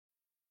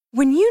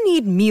When you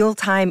need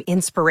mealtime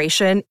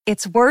inspiration,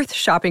 it's worth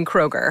shopping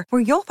Kroger,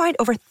 where you'll find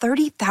over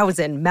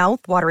 30,000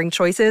 mouth-watering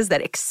choices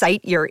that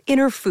excite your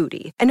inner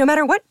foodie. And no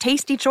matter what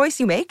tasty choice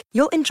you make,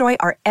 you'll enjoy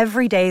our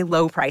everyday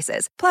low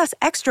prices, plus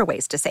extra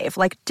ways to save,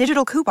 like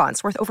digital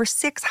coupons worth over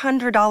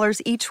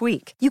 $600 each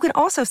week. You can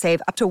also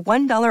save up to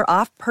 $1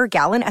 off per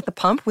gallon at the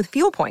pump with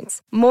fuel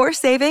points. More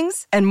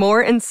savings and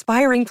more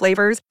inspiring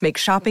flavors make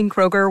shopping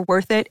Kroger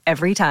worth it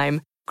every time.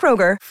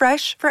 Kroger,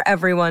 fresh for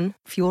everyone.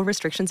 Fuel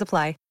restrictions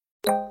apply.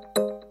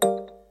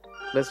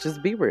 Let's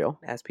just be real.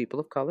 As people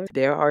of color,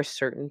 there are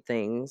certain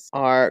things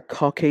our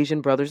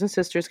Caucasian brothers and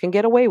sisters can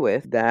get away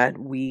with that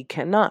we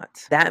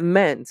cannot. That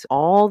meant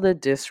all the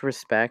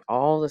disrespect,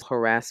 all the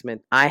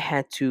harassment, I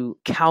had to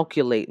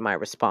calculate my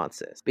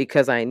responses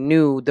because I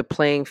knew the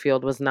playing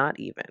field was not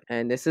even.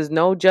 And this is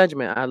no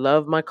judgment. I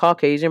love my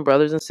Caucasian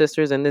brothers and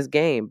sisters in this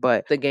game,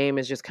 but the game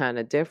is just kind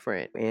of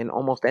different in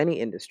almost any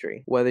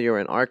industry. Whether you're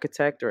an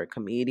architect or a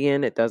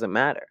comedian, it doesn't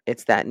matter.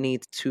 It's that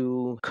need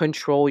to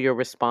control your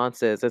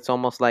responses. It's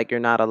almost like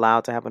you're not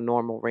allowed to have a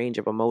normal range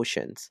of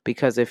emotions,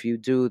 because if you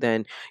do,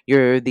 then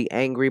you're the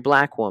angry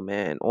Black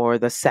woman or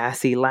the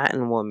sassy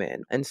Latin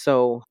woman. And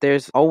so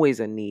there's always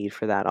a need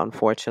for that,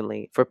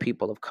 unfortunately, for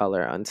people of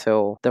color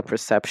until the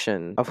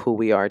perception of who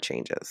we are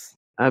changes.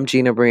 I'm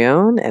Gina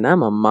Brion, and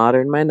I'm a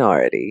modern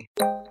minority.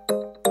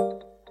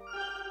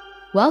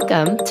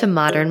 Welcome to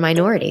Modern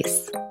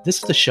Minorities. This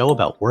is the show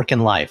about work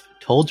and life,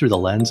 told through the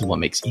lens of what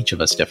makes each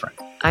of us different.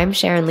 I'm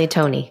Sharon Lee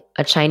Tony,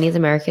 a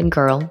Chinese-American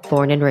girl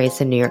born and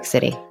raised in New York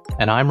City.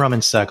 And I'm Raman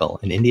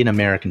Sehgal, an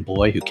Indian-American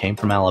boy who came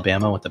from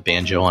Alabama with a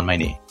banjo on my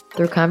knee.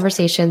 Through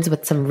conversations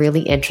with some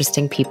really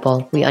interesting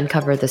people, we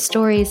uncover the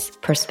stories,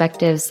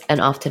 perspectives, and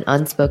often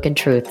unspoken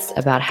truths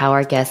about how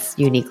our guests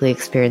uniquely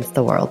experience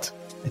the world.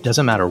 It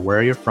doesn't matter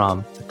where you're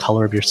from, the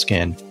color of your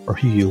skin, or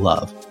who you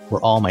love.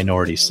 We're all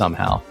minorities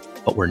somehow,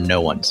 but we're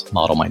no one's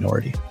model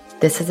minority.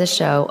 This is a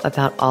show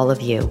about all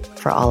of you,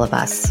 for all of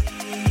us.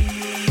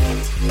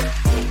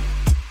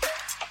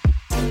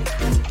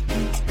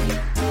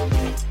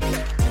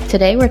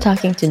 Today we're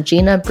talking to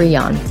Gina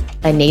Brion,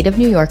 a native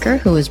New Yorker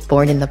who was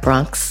born in the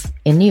Bronx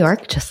in New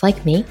York, just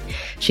like me.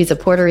 She's a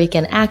Puerto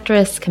Rican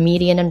actress,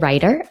 comedian, and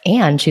writer,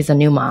 and she's a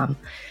new mom.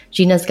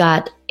 Gina's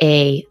got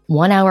a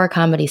 1-hour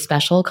comedy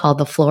special called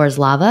The Floor is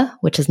Lava,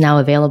 which is now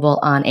available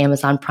on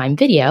Amazon Prime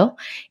Video.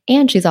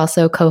 And she's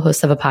also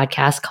co-host of a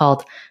podcast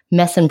called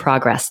Mess in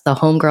Progress, The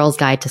Homegirl's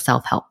Guide to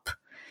Self-Help.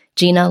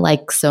 Gina,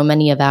 like so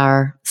many of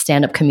our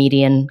stand-up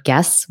comedian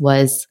guests,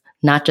 was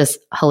not just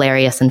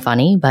hilarious and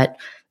funny, but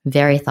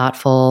very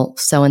thoughtful,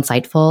 so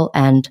insightful,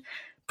 and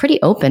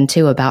pretty open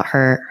too about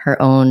her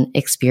own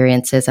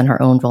experiences and her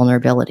own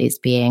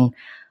vulnerabilities being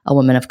a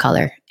woman of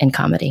color in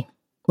comedy.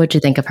 What'd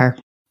you think of her?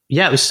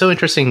 Yeah, it was so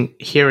interesting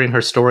hearing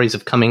her stories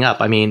of coming up.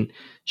 I mean,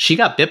 she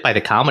got bit by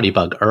the comedy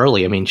bug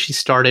early. I mean, she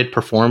started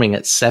performing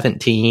at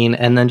 17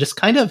 and then just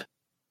kind of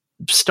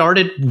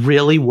started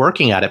really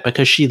working at it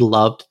because she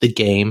loved the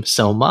game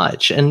so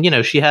much. And, you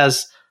know, she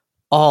has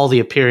all the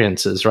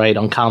appearances, right,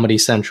 on Comedy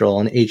Central,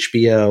 on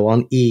HBO,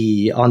 on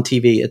E, on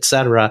TV,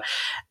 etc.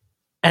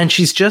 And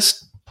she's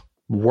just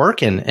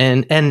working.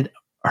 And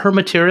her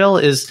material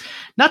is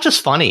not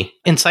just funny,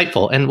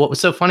 insightful. And what was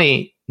so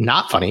funny,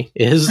 not funny,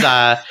 is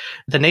the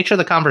nature of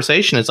the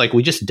conversation is like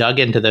we just dug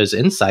into those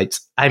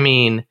insights. I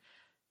mean,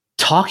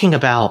 talking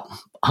about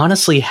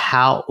honestly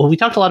we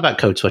talked a lot about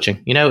code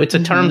switching. You know, it's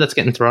a term that's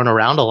getting thrown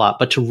around a lot,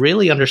 but to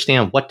really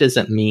understand what does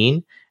it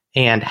mean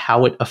and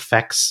how it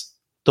affects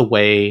the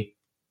way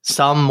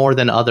some more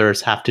than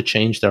others have to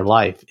change their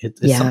life.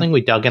 It's something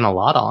we dug in a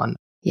lot on.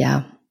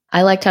 Yeah.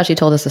 I liked how she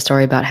told us a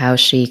story about how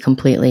she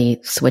completely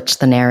switched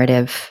the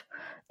narrative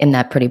in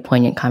that pretty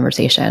poignant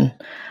conversation,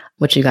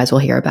 which you guys will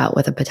hear about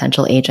with a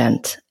potential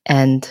agent.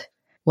 And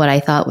what I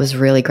thought was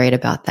really great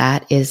about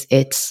that is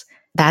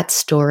that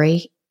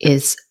story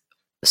is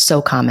so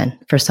common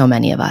for so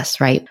many of us,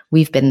 right?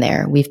 We've been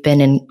there. We've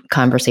been in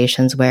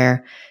conversations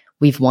where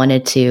we've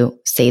wanted to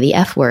say the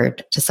F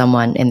word to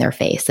someone in their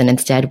face. And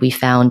instead we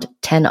found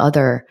 10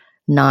 other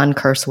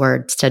non-curse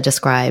words to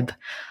describe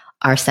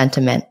our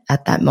sentiment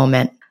at that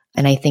moment.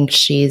 And I think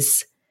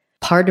she's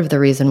part of the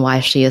reason why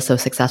she is so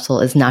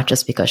successful is not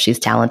just because she's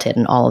talented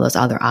and all of those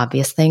other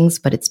obvious things,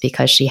 but it's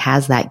because she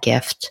has that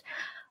gift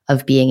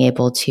of being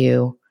able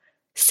to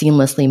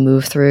seamlessly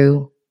move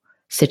through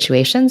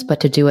situations,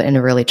 but to do it in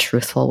a really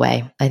truthful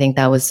way. I think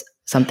that was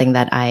something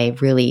that I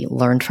really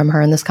learned from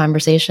her in this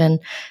conversation.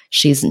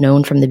 She's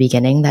known from the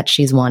beginning that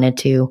she's wanted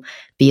to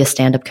be a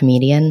stand-up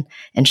comedian,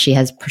 and she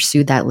has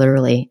pursued that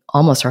literally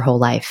almost her whole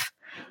life,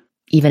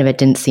 even if it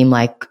didn't seem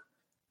like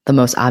the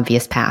most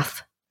obvious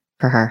path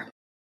for her.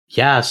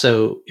 Yeah,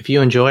 so if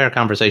you enjoy our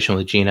conversation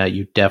with Gina,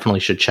 you definitely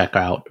should check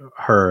out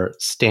her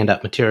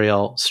stand-up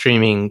material,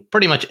 streaming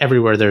pretty much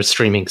everywhere there's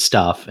streaming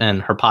stuff,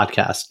 and her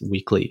podcast,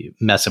 weekly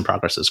Mess in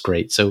Progress, is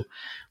great. So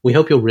we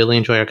hope you'll really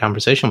enjoy our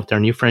conversation with our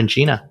new friend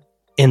Gina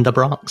in the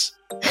Bronx.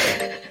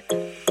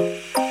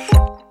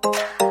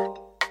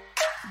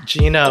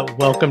 Gina,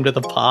 welcome to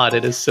the pod.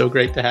 It is so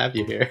great to have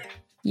you here.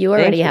 You Thank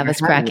already you have for us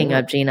having cracking me.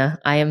 up, Gina.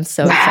 I am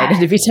so excited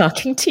to be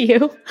talking to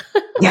you.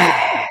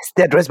 Yes,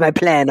 that was my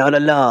plan all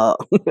along.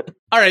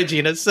 All right,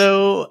 Gina.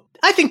 So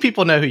I think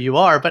people know who you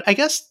are, but I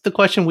guess the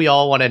question we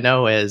all want to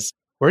know is,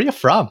 where are you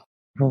from?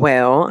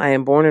 Well, I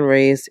am born and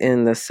raised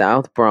in the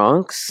South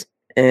Bronx.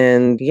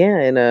 And yeah,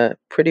 in a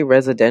pretty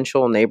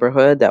residential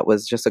neighborhood that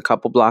was just a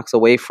couple blocks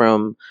away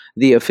from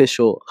the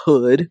official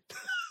hood.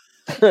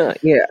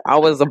 Yeah, I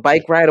was a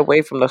bike ride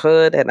away from the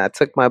hood, and I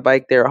took my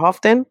bike there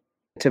often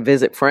to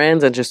visit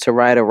friends and just to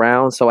ride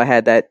around. So I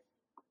had that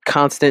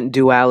constant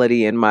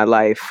duality in my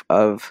life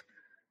of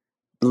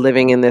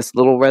living in this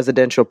little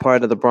residential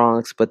part of the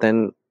Bronx, but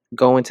then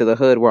going to the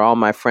hood where all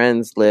my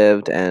friends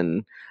lived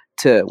and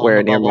to On where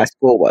the near my bubble.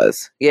 school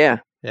was. Yeah.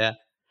 Yeah.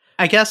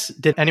 I guess,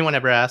 did anyone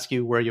ever ask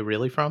you where you're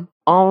really from?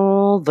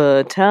 All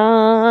the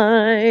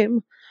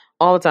time.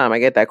 All the time I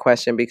get that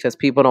question because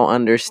people don't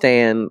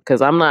understand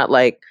because I'm not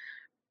like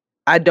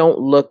I don't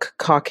look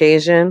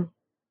Caucasian,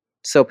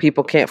 so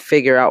people can't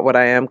figure out what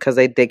I am because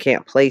they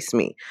can't place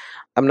me.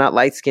 I'm not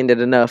light skinned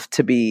enough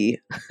to be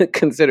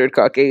considered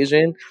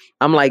Caucasian.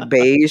 I'm like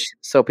beige,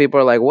 so people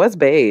are like, "What's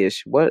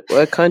beige? What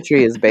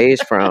country is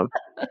beige from?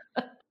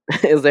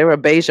 Is there a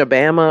beige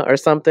Obama or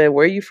something?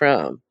 Where are you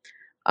from?"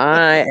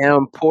 I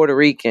am Puerto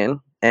Rican,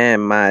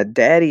 and my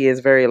daddy is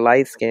very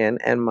light skinned,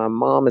 and my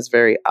mom is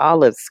very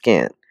olive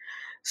skinned.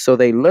 So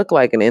they look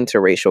like an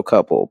interracial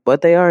couple,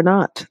 but they are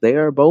not. They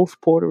are both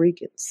Puerto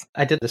Ricans.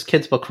 I did this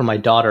kids book for my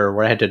daughter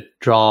where I had to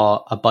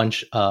draw a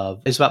bunch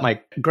of, it's about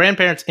my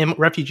grandparents'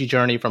 refugee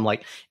journey from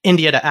like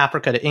India to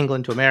Africa to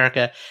England to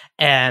America.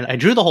 And I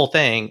drew the whole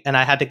thing and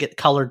I had to get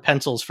colored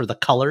pencils for the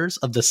colors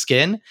of the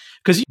skin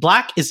because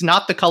black is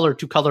not the color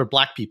to color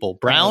black people.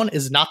 Brown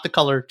is not the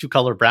color to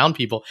color brown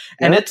people.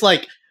 And Yep. it's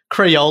like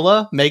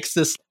Crayola makes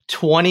this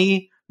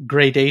 20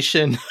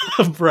 gradation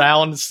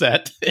brown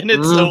set and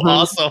it's so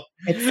awesome.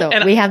 It's so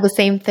And we have the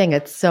same thing.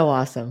 It's so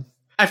awesome.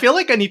 I feel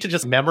like I need to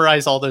just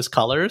memorize all those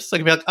colors. So I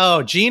can be like,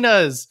 oh,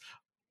 Gina's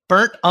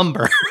burnt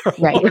umber.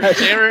 Right. Or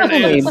Sharon I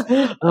is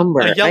mean, umber.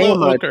 a I yellow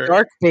am ochre. a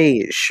dark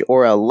beige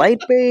or a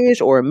light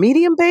beige or a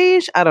medium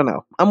beige. I don't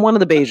know. I'm one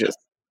of the beiges.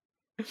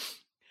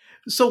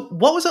 So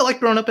what was it like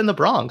growing up in the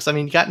Bronx? I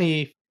mean, you got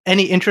any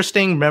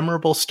interesting,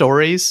 memorable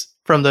stories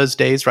from those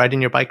days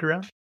riding your bike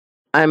around?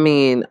 I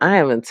mean, I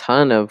have a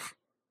ton of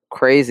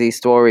crazy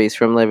stories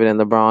from living in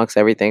the Bronx.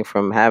 Everything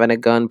from having a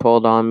gun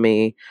pulled on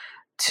me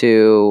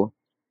to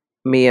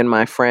me and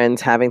my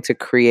friends having to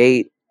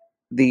create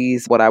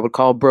these, what I would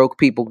call broke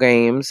people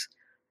games.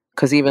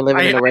 Because even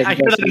living in a I hear that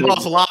residential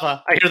involves neighborhood,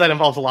 lava. I hear that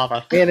involves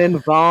lava. it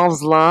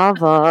involves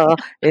lava.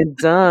 It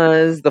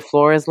does. The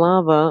floor is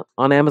lava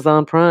on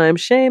Amazon Prime.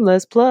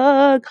 Shameless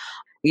plug.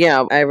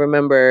 Yeah, I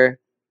remember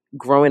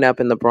growing up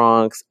in the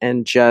Bronx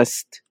and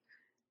just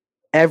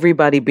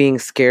everybody being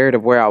scared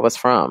of where I was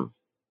from.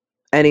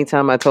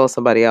 Anytime I told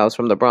somebody I was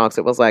from the Bronx,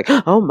 it was like,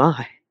 oh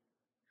my.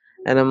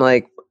 And I'm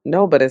like,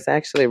 no, but it's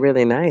actually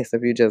really nice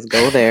if you just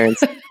go there and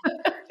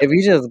if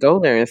you just go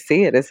there and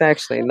see it. It's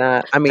actually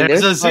not. I mean,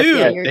 There's a parts zoo.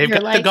 that- They've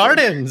got the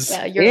gardens.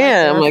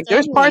 Yeah, I'm like,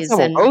 there's parts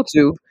I will go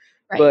to,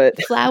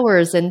 but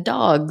flowers and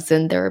dogs,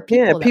 and there are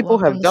people. yeah, that people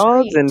walk on have the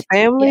dogs and street.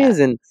 families,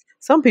 and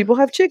some people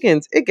have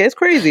chickens. It gets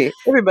crazy.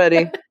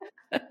 Everybody,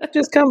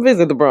 just come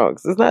visit the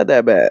Bronx. It's not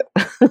that bad.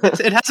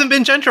 It hasn't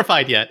been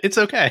gentrified yet. It's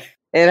okay.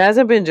 It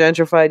hasn't been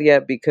gentrified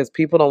yet because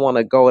people don't want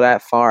to go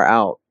that far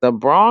out. The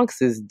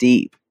Bronx is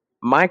deep.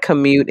 My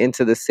commute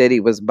into the city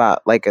was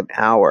about like an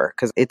hour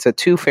because it's a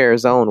 2-fare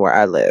zone where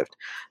I lived.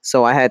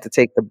 So I had to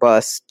take the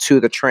bus to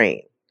the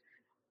train,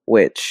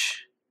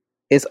 which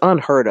is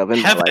unheard of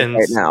in my life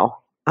right now.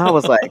 I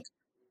was like,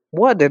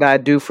 what did I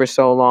do for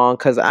so long?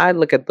 Because I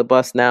look at the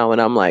bus now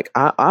and I'm like,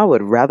 I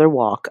would rather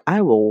walk.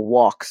 I will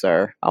walk,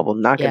 sir. I will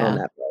not get on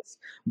that bus.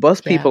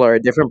 Bus people are a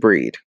different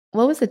breed.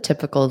 What was a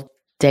typical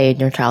day in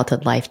your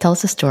childhood life? Tell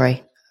us a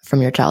story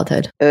from your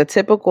childhood. A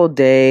typical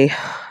day,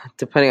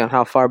 depending on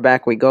how far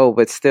back we go,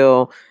 but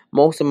still,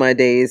 most of my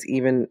days,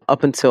 even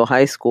up until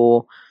high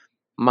school,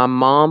 my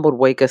mom would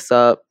wake us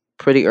up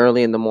pretty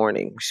early in the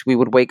morning. We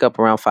would wake up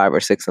around 5 or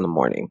 6 in the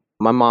morning.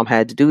 My mom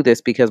had to do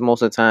this because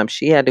most of the time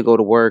she had to go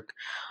to work,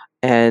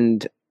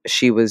 and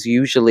she was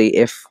usually,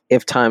 if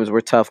times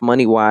were tough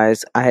money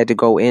wise, I had to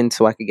go in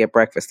so I could get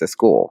breakfast at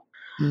school.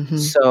 Mm-hmm.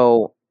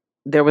 So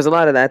there was a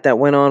lot of that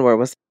went on where it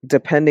was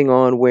depending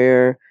on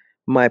where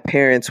my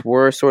parents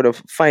were sort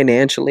of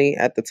financially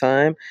at the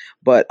time.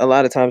 But a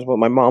lot of times what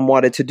my mom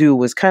wanted to do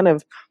was kind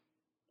of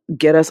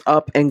get us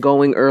up and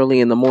going early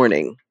in the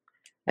morning.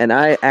 And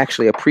I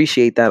actually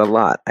appreciate that a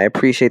lot. I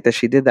appreciate that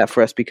she did that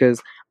for us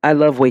because I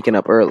love waking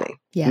up early.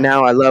 Yeah.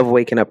 Now I love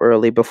waking up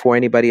early before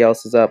anybody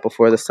else is up,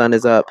 before the sun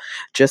is up,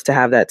 just to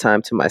have that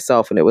time to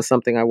myself. And it was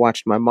something I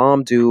watched my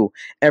mom do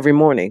every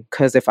morning.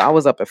 Because if I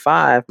was up at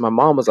 5, my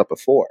mom was up at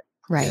 4.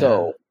 Right.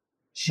 So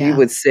she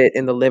would sit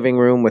in the living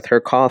room with her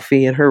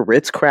coffee and her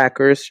Ritz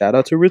crackers. Shout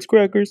out to Ritz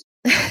crackers.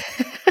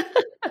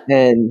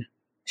 And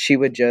she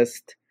would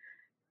just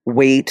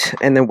wait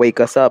and then wake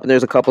us up. And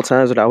there's a couple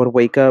times that I would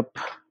wake up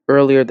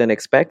earlier than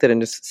expected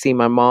and just see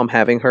my mom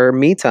having her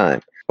me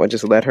time I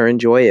just let her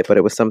enjoy it. But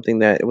it was something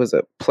that it was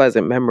a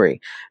pleasant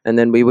memory. And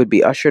then we would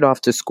be ushered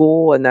off to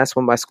school, and that's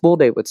when my school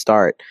day would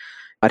start.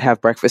 I'd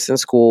have breakfast in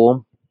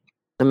school,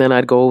 and then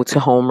I'd go to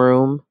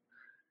homeroom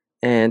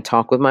and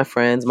talk with my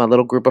friends, my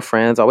little group of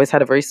friends. I always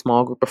had a very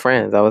small group of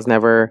friends. I was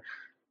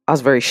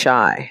very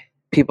shy.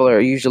 People are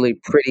usually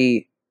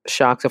pretty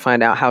shocked to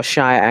find out how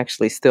shy I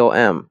actually still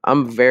am.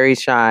 I'm very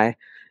shy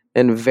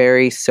and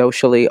very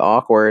socially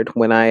awkward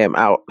when I am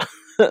out.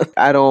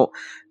 I don't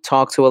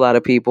talk to a lot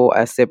of people.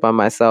 I sit by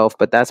myself,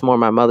 but that's more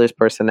my mother's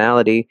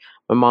personality.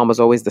 My mom was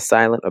always the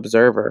silent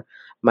observer.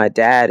 My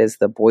dad is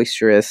the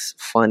boisterous,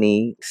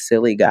 funny,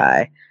 silly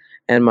guy,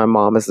 and my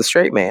mom is the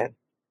straight man.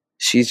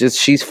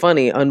 She's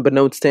funny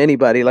unbeknownst to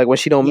anybody. Like when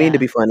she don't mean to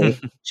be funny,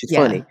 she's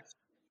funny.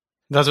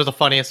 Those are the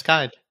funniest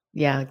kind.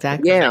 Yeah,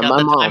 exactly. Yeah, They got my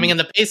the mom. timing and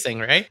the pacing,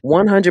 right?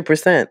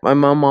 100%. My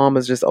mom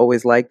is just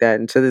always like that.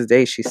 And to this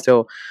day, she's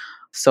still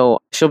so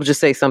she'll just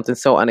say something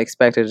so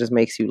unexpected, it just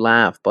makes you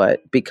laugh. But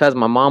because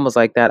my mom was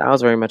like that, I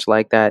was very much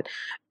like that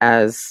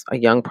as a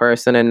young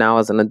person. And now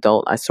as an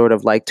adult, I sort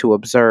of like to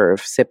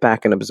observe, sit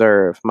back and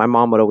observe. My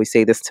mom would always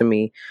say this to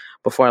me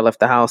before I left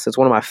the house. It's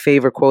one of my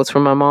favorite quotes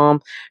from my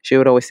mom. She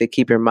would always say,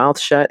 keep your mouth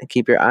shut and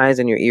keep your eyes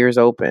and your ears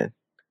open.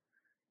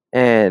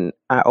 And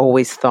I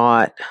always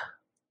thought,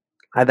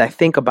 I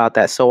think about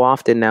that so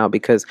often now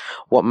because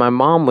what my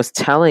mom was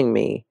telling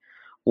me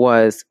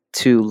was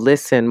to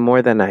listen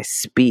more than I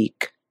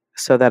speak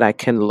so that I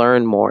can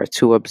learn more,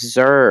 to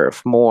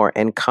observe more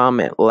and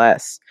comment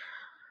less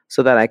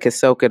so that I can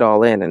soak it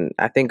all in. And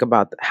I think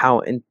about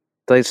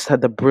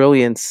the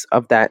brilliance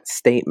of that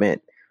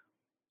statement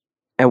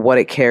and what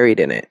it carried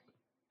in it.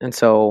 And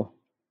so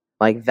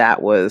like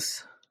that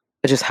was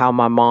just what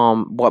my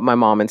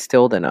mom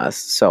instilled in us.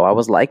 So I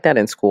was like that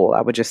in school.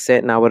 I would just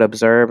sit and I would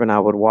observe and I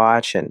would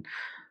watch, and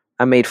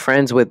I made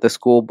friends with the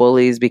school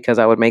bullies because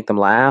I would make them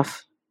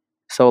laugh.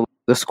 So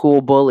the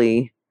school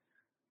bully,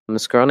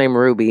 this girl named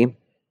Ruby,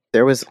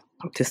 there was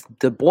just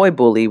the boy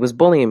bully was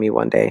bullying me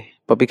one day.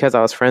 But because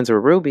I was friends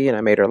with Ruby and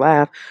I made her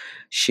laugh,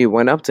 she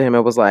went up to him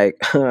and was like,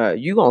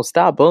 you gonna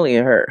stop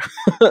bullying her.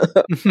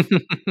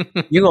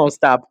 You gonna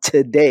stop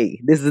today.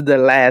 This is the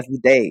last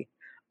day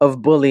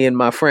of bullying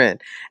my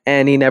friend.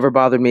 And he never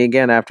bothered me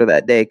again after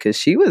that day because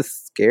she was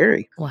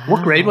scary. Wow.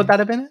 What grade would that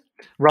have been in?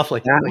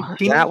 Roughly.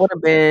 That would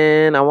have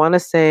been, I want to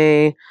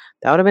say,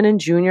 that would have been in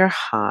junior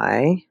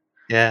high.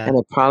 Yeah. And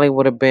it probably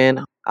would have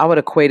been, I would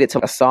equate it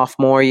to a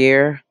sophomore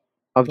year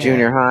of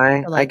junior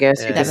high, Like I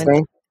guess you could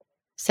say.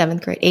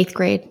 7th grade, 8th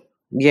grade.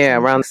 Yeah,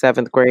 around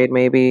 7th grade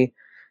maybe,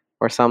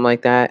 or something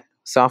like that.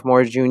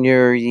 Sophomore,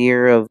 junior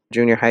year of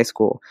junior high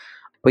school.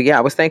 But yeah,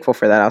 I was thankful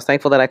for that. I was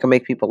thankful that I could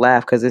make people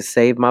laugh because it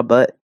saved my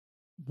butt.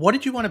 What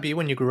did you want to be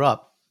when you grew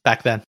up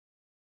back then?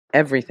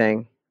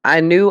 Everything.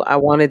 I knew I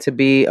wanted to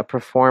be a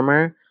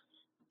performer.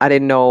 I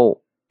didn't know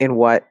in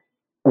what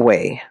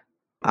way.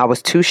 I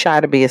was too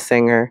shy to be a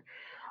singer.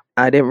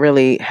 I didn't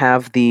really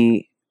have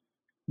the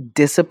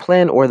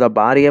discipline or the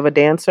body of a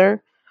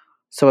dancer.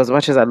 So as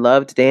much as I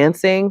loved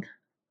dancing,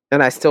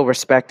 and I still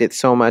respect it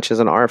so much as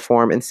an art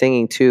form, and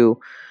singing too,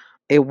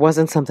 it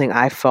wasn't something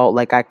I felt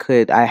like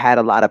I had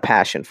a lot of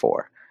passion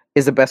for,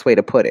 is the best way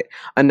to put it.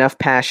 Enough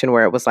passion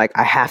where it was like,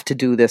 I have to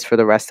do this for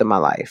the rest of my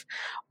life.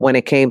 When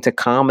it came to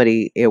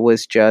comedy, it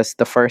was just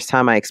the first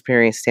time I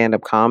experienced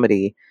stand-up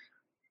comedy,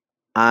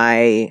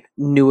 I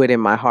knew it in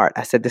my heart.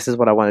 I said, this is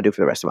what I want to do for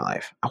the rest of my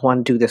life. I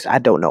want to do this. I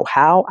don't know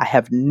how. I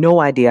have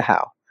no idea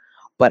how,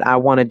 but I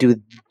want to do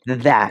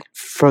that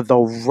for the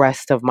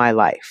rest of my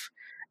life.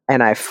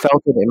 And I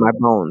felt it in my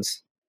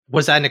bones.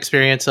 Was that an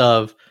experience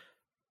of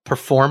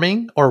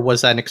performing, or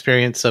was that an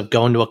experience of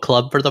going to a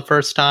club for the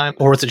first time,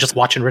 or was it just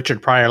watching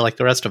Richard Pryor like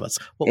the rest of us?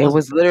 It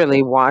was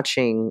literally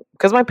watching,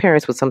 because my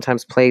parents would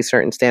sometimes play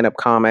certain stand-up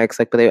comics,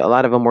 but a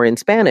lot of them were in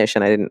Spanish,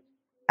 and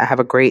I have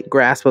a great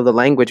grasp of the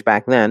language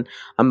back then.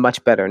 I'm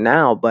much better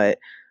now, but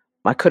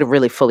I couldn't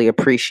really fully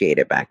appreciate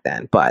it back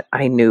then. But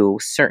I knew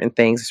certain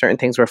things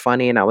were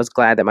funny, and I was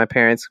glad that my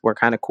parents were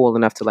kind of cool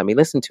enough to let me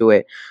listen to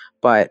it.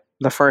 But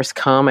the first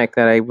comic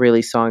that I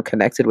really saw and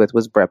connected with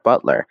was Brett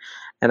Butler.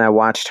 And I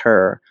watched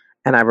her,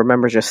 and I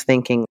remember just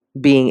thinking,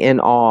 being in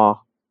awe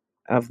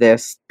of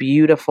this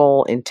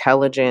beautiful,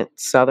 intelligent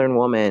Southern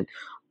woman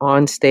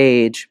on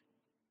stage,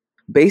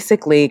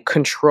 basically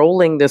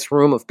controlling this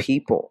room of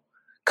people,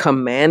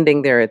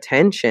 commanding their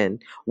attention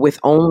with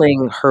only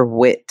her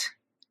wit.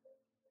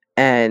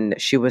 And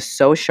she was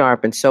so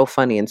sharp and so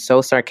funny and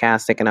so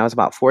sarcastic. And I was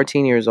about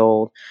 14 years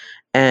old,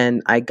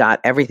 and I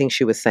got everything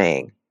she was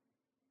saying.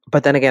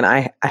 But then again,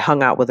 I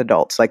hung out with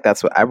adults. Like,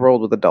 that's what I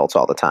rolled with adults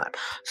all the time.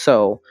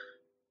 So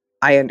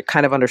I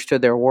kind of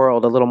understood their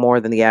world a little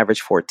more than the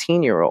average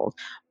 14-year-old.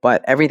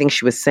 But everything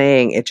she was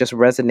saying, it just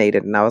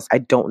resonated. And I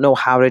don't know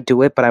how to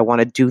do it, but I want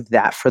to do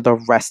that for the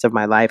rest of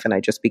my life. And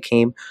I just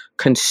became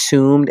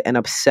consumed and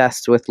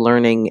obsessed with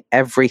learning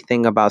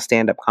everything about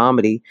stand-up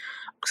comedy.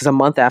 Because a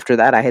month after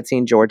that, I had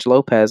seen George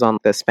Lopez on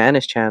the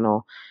Spanish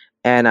channel.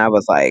 And I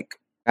was like,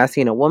 I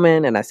seen a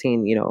woman and I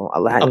seen, a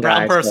Latin A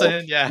brown guy.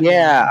 person, yeah.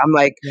 Yeah, I'm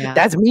like, Yeah.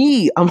 that's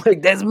me. I'm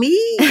like, that's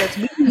me. That's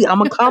me.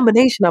 I'm a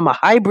combination. I'm a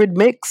hybrid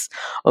mix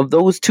of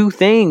those two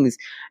things.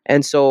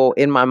 And so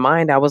in my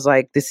mind, I was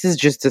like, this is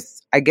just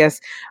I guess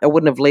I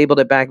wouldn't have labeled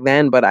it back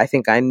then, but I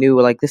think I knew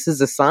like, this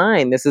is a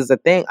sign. This is a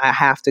thing. I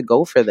have to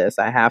go for this.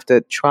 I have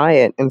to try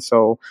it. And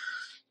so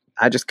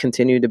I just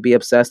continued to be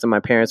obsessed, and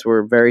my parents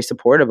were very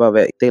supportive of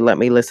it. They let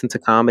me listen to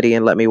comedy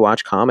and let me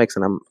watch comics,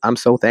 and I'm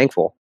so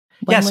thankful.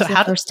 When was the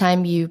first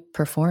time you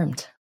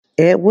performed?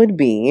 It would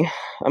be,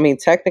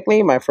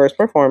 technically, my first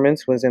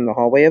performance was in the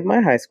hallway of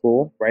my high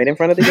school, right in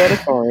front of the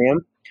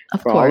auditorium,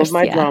 Of for course,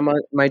 all of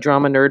my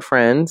drama nerd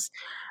friends.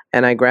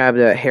 And I grabbed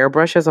a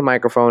hairbrush as a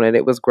microphone, and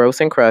it was gross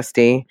and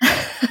crusty,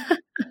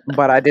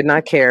 but I did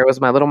not care. It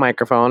was my little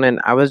microphone, and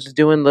I was just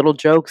doing little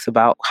jokes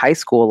about high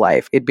school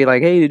life. It'd be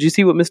like, hey, did you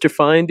see what Mr.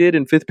 Fine did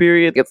in fifth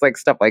period? It's like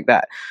stuff like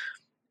that.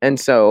 And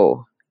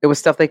so it was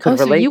stuff they could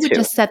relate to. So you would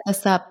just set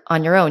this up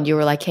on your own. You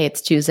were like, hey,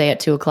 it's Tuesday at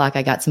 2:00.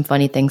 I got some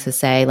funny things to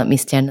say. Let me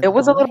stand in the It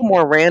was hallway. a little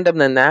more random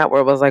than that, where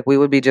it was like we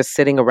would be just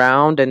sitting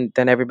around, and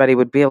then everybody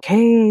would be like,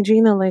 hey,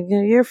 Gina, like,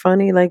 you're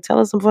funny. Like, tell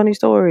us some funny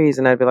stories.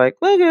 And I'd be like,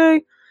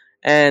 okay.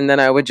 And then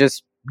I would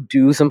just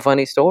do some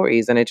funny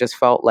stories. And it just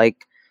felt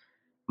like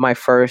my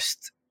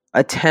first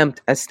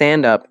attempt at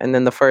stand-up. And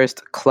then the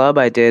first club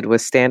I did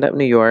was Stand Up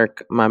New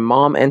York. My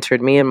mom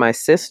entered me and my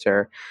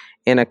sister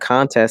in a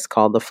contest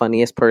called The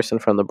Funniest Person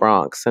from the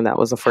Bronx. And that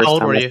was the first How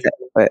old time were I you? said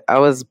it. But I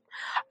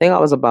think I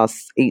was about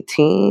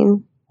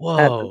 18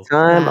 at the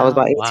time. I was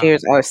about 18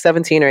 years, I was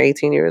 17 or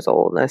 18 years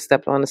old, and I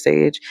stepped on the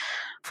stage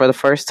for the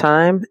first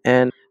time.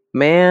 And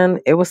man,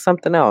 it was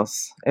something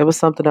else. It was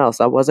something else.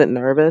 I wasn't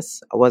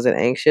nervous. I wasn't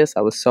anxious.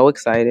 I was so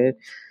excited.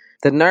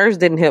 The nerves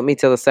didn't hit me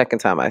till the second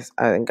time I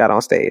got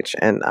on stage,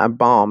 and I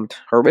bombed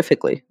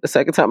horrifically the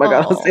second time I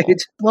got on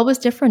stage. What was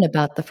different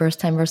about the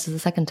first time versus the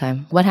second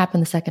time? What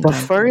happened the second The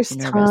time?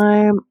 first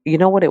time, you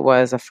know what it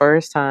was? The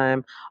first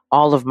time,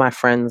 all of my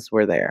friends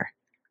were there.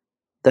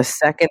 The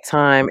second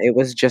time, it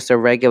was just a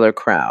regular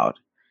crowd.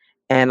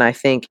 And I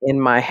think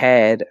in my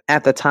head,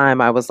 at the time,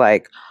 I was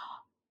like,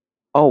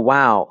 oh,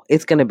 wow,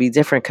 it's going to be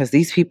different because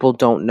these people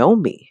don't know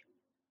me.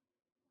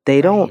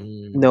 They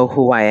don't know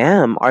who I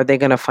am. Are they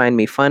going to find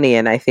me funny?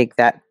 And I think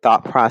that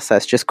thought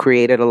process just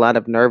created a lot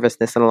of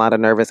nervousness and a lot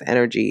of nervous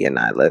energy. And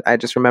I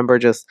just remember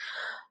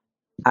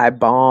I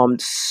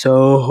bombed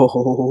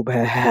so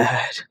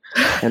bad.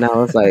 And I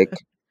was like,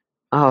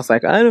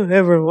 I don't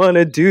ever want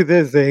to do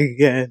this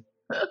again.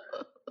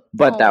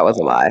 But that was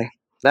a lie.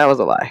 That was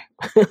a lie.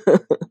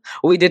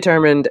 We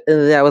determined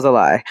that was a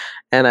lie.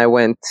 And I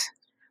went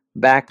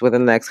back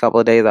within the next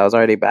couple of days. I was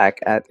already back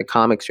at the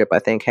comic strip, I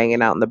think,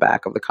 hanging out in the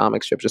back of the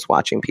comic strip, just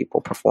watching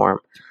people perform.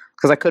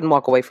 Because I couldn't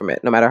walk away from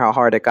it. No matter how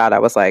hard it got, I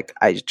was like,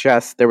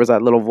 there was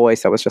that little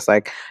voice. I was just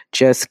like,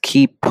 just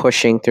keep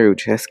pushing through.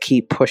 Just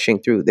keep pushing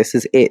through. This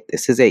is it.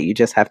 This is it. You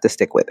just have to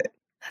stick with it.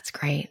 That's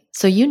great.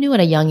 So you knew at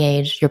a young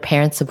age, your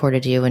parents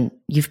supported you, and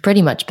you've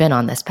pretty much been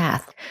on this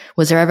path.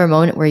 Was there ever a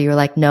moment where you were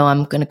like, no,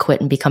 I'm going to quit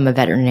and become a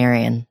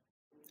veterinarian?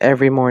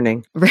 Every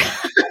morning.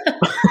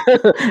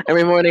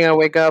 Every morning I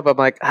wake up, I'm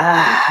like,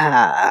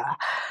 I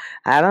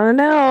don't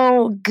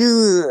know.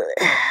 Good.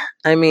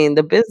 I mean,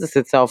 the business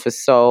itself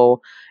is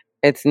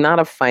it's not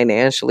a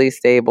financially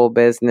stable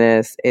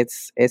business.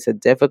 It's a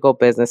difficult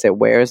business. It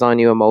wears on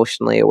you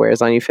emotionally. It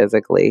wears on you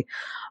physically.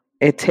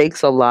 It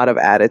takes a lot of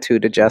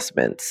attitude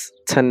adjustments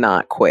to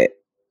not quit,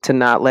 to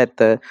not let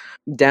the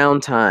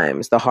down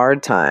times, the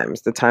hard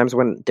times, the times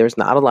when there's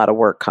not a lot of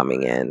work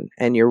coming in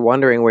and you're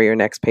wondering where your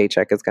next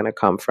paycheck is going to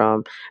come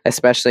from,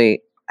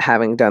 especially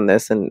having done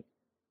this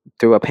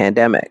through a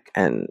pandemic,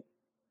 and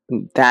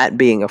that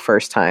being a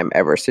first time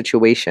ever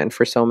situation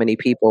for so many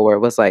people, where it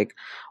was like,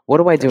 what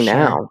do I do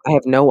now? I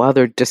have no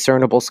other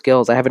discernible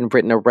skills. I haven't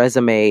written a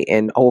resume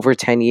in over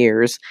 10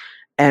 years.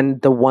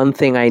 And the one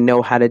thing I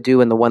know how to do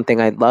and the one thing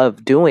I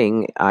love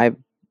doing,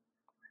 I'm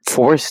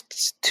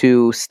forced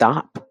to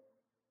stop.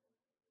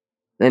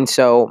 And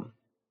so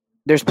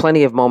there's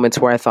plenty of moments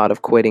where I thought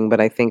of quitting, but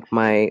I think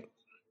my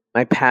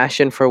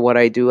passion for what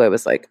I do, I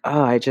was like,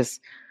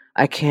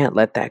 I can't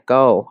let that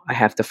go. I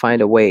have to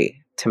find a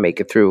way to make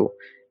it through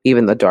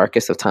even the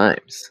darkest of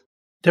times.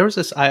 There was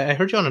this, I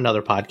heard you on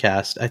another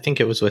podcast. I think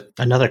it was with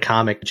another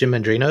comic, Jim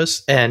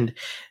Mandrinos, and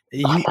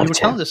you were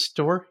telling this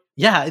story.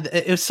 Yeah,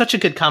 it was such a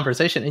good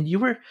conversation. And you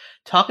were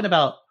talking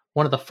about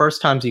one of the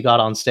first times you got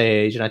on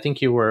stage, and I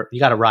think you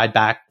got a ride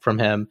back from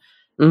him,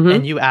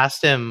 and you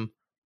asked him,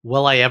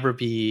 will I ever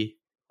be,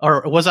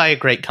 or was I a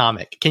great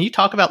comic? Can you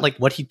talk about like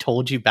what he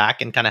told you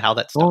back and kind of how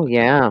that stuff? Oh,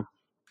 yeah.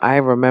 I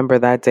remember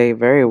that day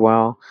very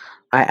well.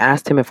 I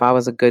asked him if I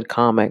was a good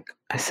comic.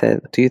 I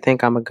said, do you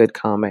think I'm a good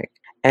comic?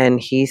 And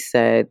he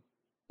said,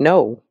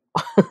 no.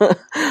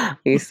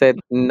 He said,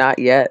 not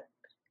yet.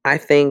 I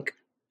think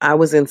I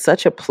was in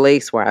such a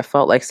place where I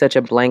felt like such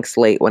a blank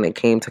slate when it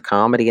came to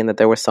comedy, and that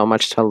there was so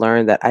much to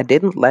learn, that I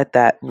didn't let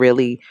that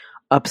really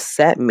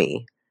upset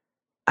me.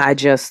 I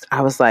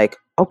was like,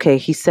 okay,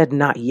 he said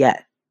not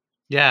yet.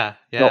 Yeah,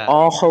 So yeah,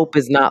 all hope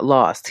is not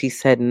lost. He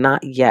said,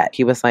 not yet.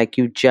 He was like,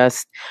 you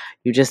just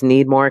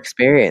need more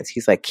experience.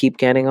 He's like, keep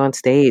getting on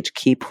stage,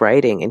 keep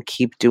writing and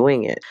keep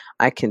doing it.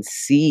 I can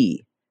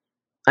see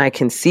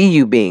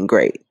you being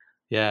great,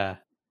 yeah.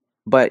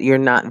 but you're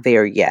not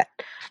there yet.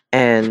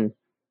 And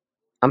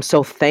I'm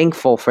so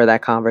thankful for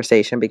that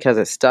conversation because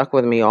it stuck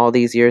with me all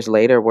these years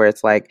later where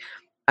it's like,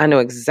 I know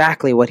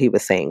exactly what he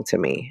was saying to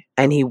me.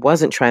 And he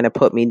wasn't trying to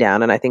put me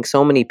down. And I think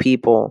so many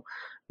people,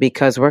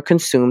 because we're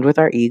consumed with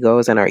our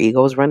egos and our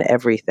egos run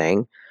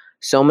everything,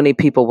 so many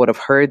people would have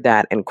heard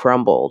that and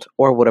crumbled,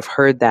 or would have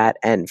heard that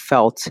and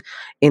felt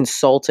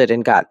insulted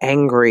and got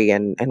angry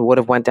and would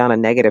have went down a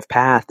negative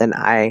path. And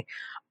I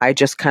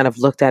just kind of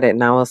looked at it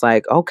and I was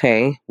like,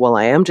 okay, well,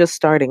 I am just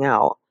starting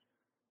out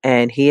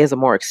and he is a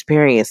more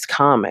experienced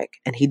comic.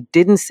 And he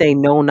didn't say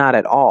no, not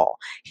at all.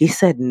 He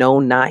said no,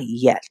 not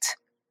yet,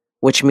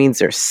 which means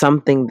there's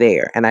something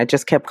there. And I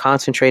just kept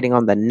concentrating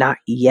on the not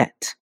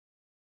yet.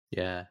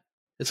 Yeah.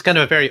 It's kind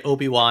of a very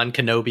Obi-Wan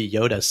Kenobi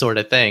Yoda sort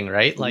of thing,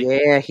 right? Like,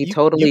 Yeah, he you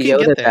totally can get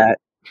Yoda there.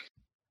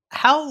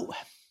 that.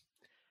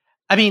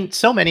 I mean,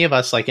 so many of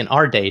us, like in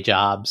our day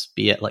jobs,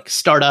 be it like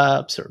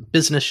startups or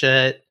business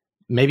shit,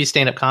 maybe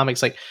stand-up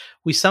comics, like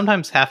we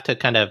sometimes have to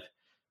kind of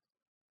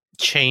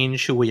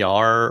change who we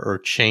are or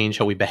change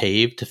how we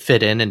behave to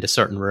fit in into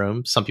certain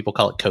rooms. Some people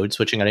call it code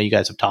switching. I know you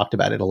guys have talked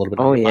about it a little bit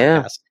Oh, on the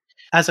yeah. podcast.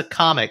 As a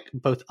comic,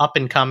 both up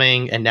and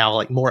coming and now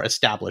like more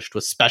established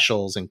with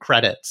specials and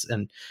credits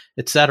and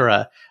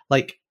etc.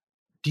 Like,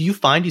 do you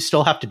find you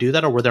still have to do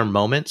that, or were there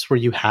moments where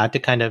you had to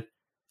kind of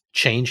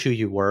change who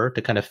you were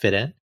to kind of fit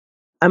in?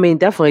 I mean,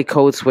 definitely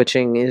code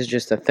switching is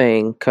just a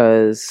thing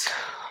because,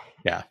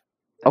 Yeah.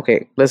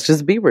 okay, let's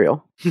just be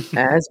real.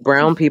 As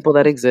brown people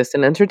that exist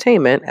in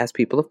entertainment, as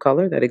people of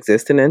color that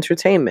exist in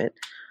entertainment,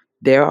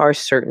 there are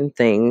certain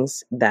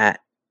things that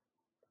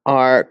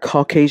our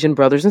Caucasian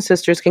brothers and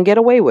sisters can get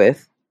away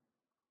with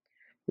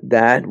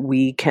that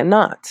we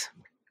cannot.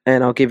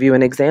 And I'll give you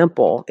an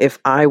example. If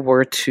I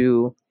were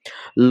to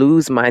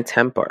lose my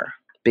temper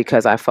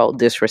because I felt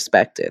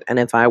disrespected, and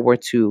if I were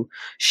to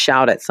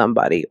shout at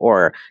somebody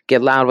or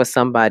get loud with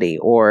somebody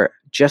or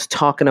just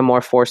talk in a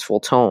more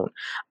forceful tone,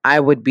 I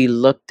would be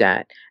looked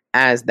at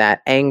as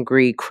that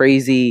angry,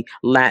 crazy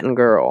Latin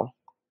girl.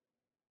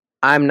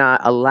 I'm not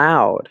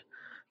allowed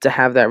to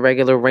have that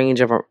regular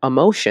range of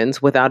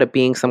emotions without it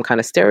being some kind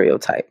of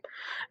stereotype.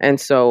 And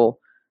so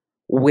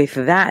with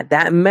that,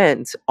 that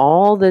meant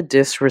all the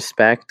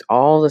disrespect,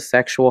 all the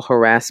sexual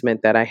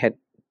harassment that I had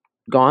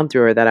gone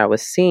through or that I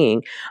was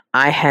seeing,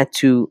 I had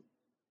to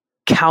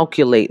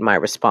calculate my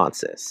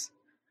responses,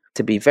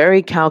 to be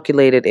very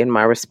calculated in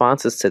my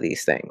responses to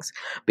these things,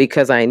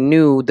 because I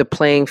knew the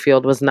playing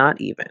field was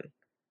not even.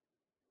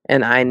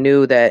 And I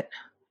knew that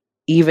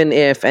even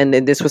if, and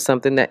then this was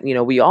something that,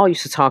 we all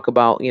used to talk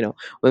about,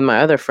 with my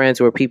other friends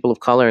who were people of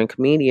color and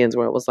comedians,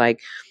 where it was like,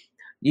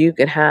 you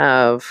could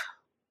have,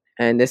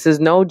 and this is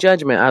no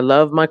judgment, I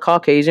love my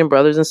Caucasian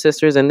brothers and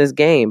sisters in this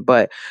game,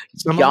 but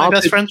Some of my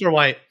best friends are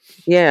white.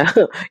 yeah,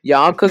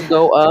 y'all could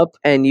go up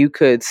and you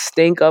could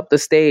stink up the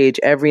stage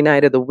every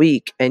night of the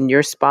week and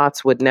your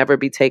spots would never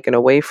be taken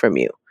away from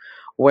you.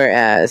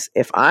 Whereas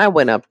if I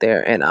went up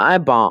there and I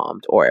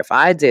bombed, or if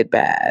I did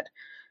bad,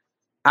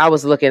 I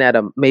was looking at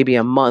maybe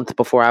a month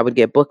before I would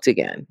get booked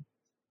again.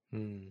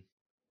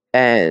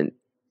 And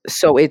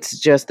so it's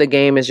just, the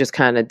game is just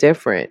kind of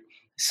different.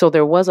 So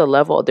there was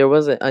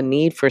a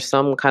need for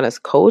some kind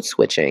of code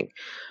switching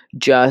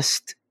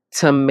just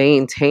to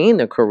maintain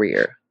a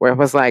career, where it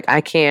was like,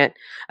 I can't,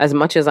 as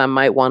much as I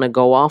might want to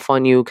go off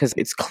on you because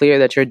it's clear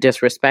that you're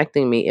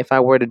disrespecting me, if I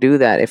were to do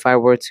that, if I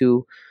were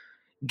to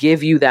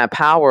give you that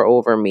power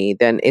over me,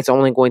 then it's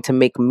only going to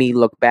make me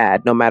look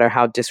bad, no matter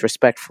how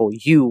disrespectful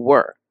you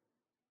were.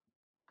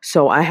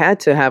 So I had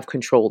to have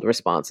controlled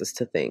responses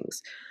to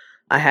things.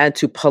 I had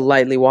to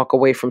politely walk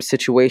away from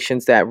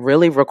situations that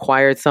really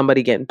required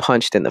somebody getting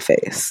punched in the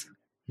face.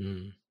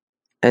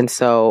 And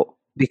so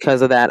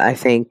because of that, I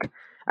think,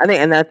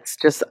 and that's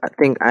just,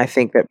 I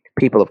think that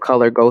people of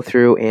color go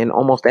through in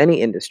almost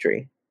any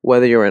industry,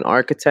 whether you're an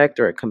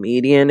architect or a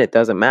comedian, it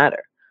doesn't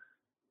matter.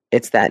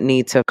 It's that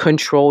need to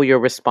control your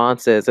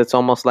responses. It's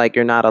almost like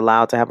you're not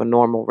allowed to have a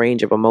normal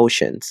range of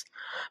emotions,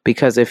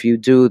 because if you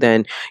do,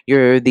 then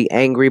you're the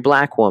angry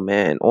Black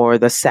woman or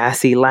the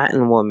sassy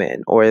Latin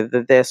woman or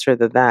the this or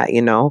the that,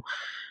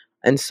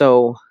 And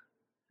so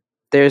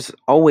there's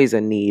always a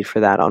need for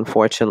that,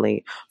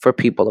 unfortunately, for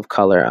people of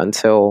color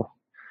until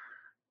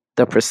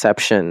the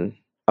perception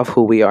of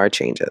who we are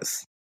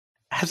changes.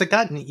 Has it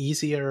gotten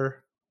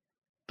easier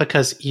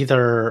because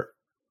either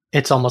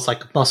it's almost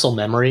like muscle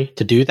memory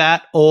to do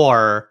that,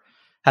 or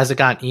has it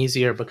gotten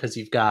easier because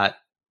you've got,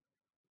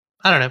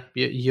 I don't know,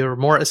 you're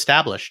more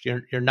established,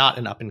 you're not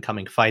an up and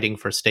coming fighting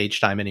for stage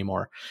time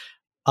anymore,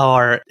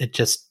 or it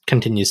just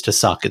continues to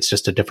suck? It's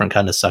just a different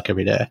kind of suck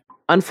every day.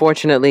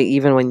 Unfortunately,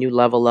 even when you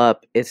level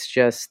up, it's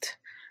just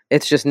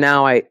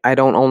now I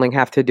don't only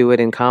have to do it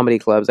in comedy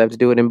clubs. I have to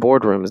do it in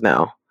boardrooms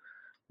now.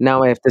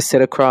 Now I have to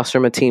sit across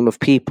from a team of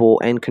people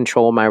and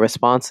control my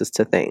responses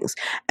to things.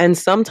 And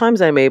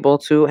sometimes I'm able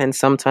to, and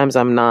sometimes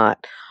I'm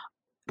not.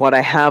 What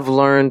I have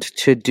learned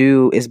to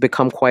do is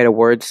become quite a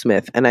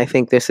wordsmith. And I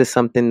think this is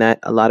something that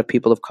a lot of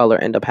people of color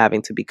end up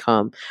having to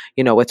become.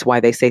 It's why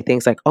they say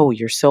things like, oh,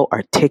 you're so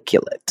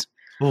articulate.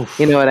 Oof.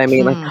 You know what I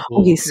mean? Like,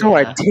 oh, he's so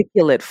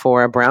articulate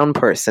for a brown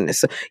person.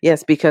 So,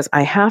 yes, because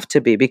I have to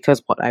be,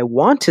 because what I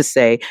want to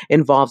say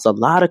involves a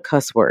lot of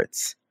cuss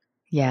words.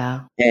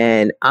 Yeah.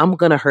 And I'm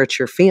going to hurt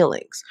your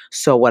feelings.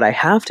 So what I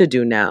have to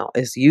do now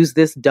is use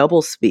this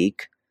double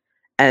speak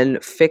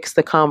and fix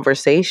the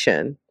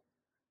conversation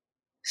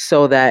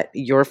so that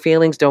your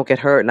feelings don't get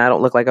hurt and I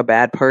don't look like a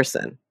bad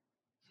person.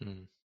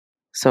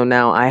 So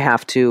now I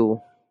have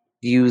to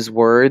use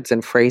words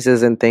and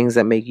phrases and things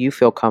that make you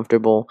feel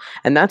comfortable.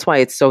 And that's why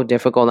it's so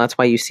difficult. And that's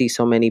why you see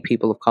so many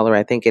people of color,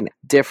 I think, in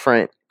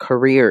different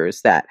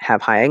careers that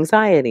have high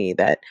anxiety,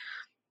 that,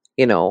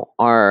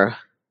 are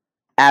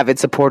avid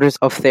supporters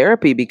of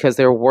therapy because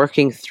they're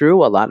working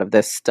through a lot of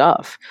this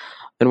stuff.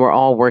 And we're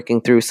all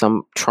working through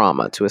some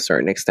trauma to a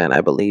certain extent,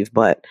 I believe.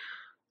 But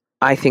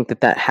I think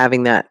that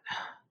having that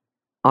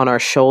on our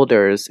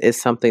shoulders is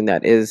something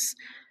that is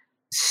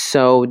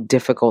so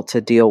difficult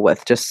to deal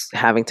with, just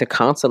having to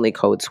constantly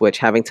code switch,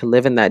 having to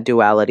live in that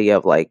duality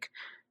of like,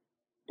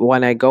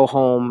 when I go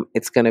home,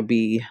 it's going to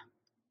be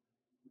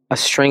a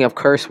string of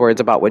curse words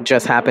about what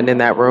just happened in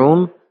that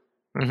room.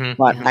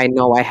 But I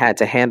know I had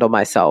to handle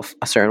myself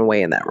a certain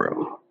way in that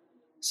room.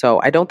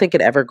 So I don't think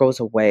it ever goes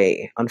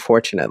away,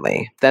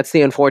 unfortunately. That's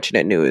the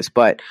unfortunate news.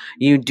 But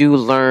you do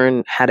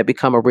learn how to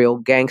become a real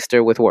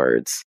gangster with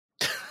words.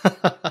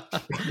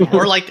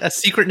 Or like a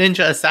secret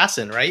ninja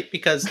assassin, right?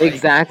 Because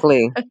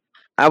exactly.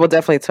 I will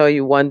definitely tell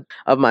you one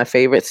of my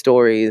favorite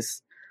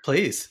stories.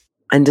 Please.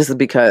 And this is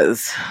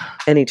because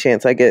any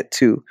chance I get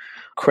to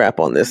crap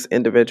on this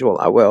individual,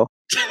 I will.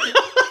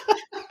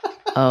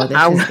 Oh,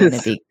 this is going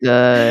to be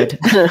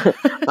good.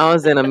 I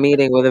was in a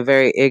meeting with a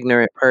very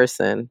ignorant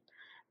person,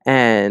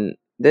 and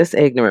this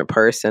ignorant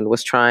person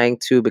was trying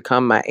to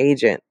become my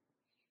agent.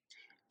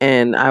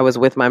 And I was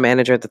with my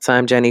manager at the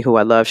time, Jenny, who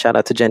I love. Shout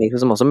out to Jenny,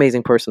 who's the most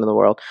amazing person in the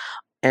world.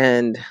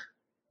 And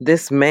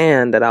this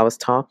man that I was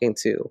talking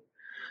to,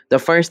 the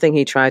first thing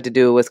he tried to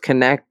do was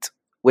connect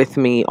with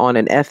me on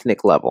an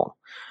ethnic level,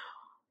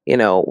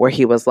 where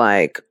he was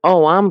like,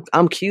 oh,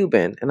 I'm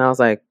Cuban. And I was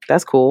like,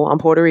 that's cool. I'm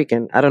Puerto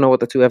Rican. I don't know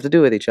what the two have to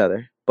do with each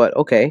other, but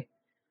okay.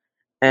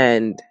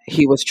 And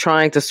he was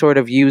trying to sort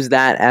of use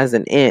that as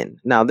an in.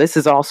 Now, this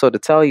is also to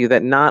tell you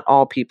that not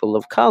all people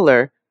of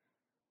color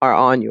are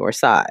on your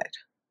side.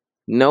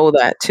 Know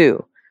that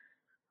too.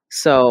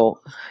 So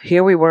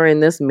here we were in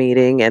this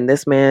meeting, and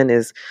this man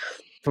is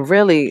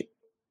really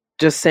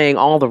just saying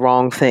all the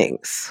wrong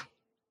things.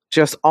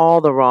 Just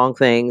all the wrong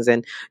things.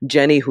 And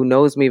Jenny, who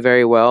knows me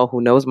very well,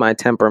 who knows my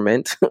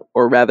temperament,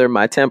 or rather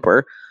my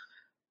temper,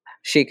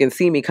 she can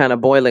see me kind of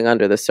boiling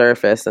under the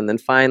surface. And then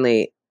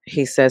finally,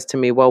 he says to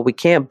me, well, we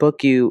can't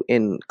book you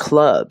in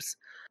clubs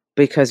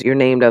because your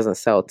name doesn't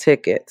sell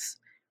tickets.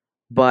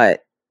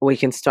 But we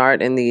can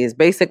start in these,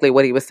 basically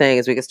what he was saying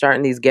is we can start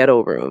in these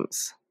ghetto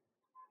rooms.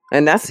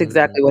 And that's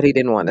exactly what he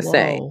didn't want to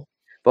say.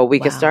 But we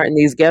can start in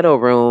these ghetto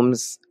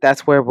rooms.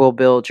 That's where we'll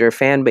build your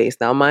fan base.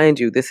 Now, mind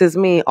you, this is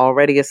me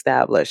already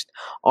established,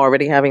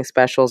 already having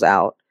specials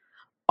out,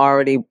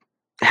 already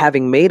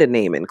having made a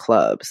name in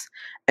clubs.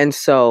 And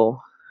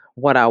so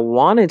what I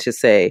wanted to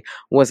say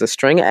was a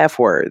string of F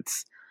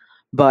words.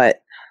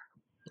 But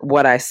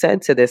what I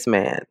said to this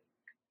man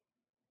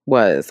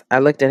was, I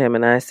looked at him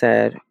and I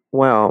said,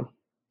 well,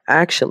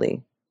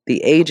 actually,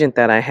 the agent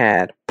that I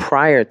had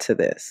prior to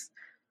this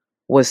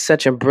was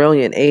such a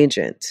brilliant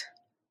agent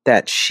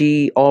that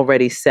she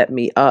already set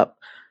me up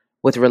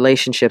with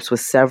relationships with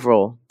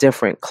several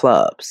different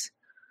clubs.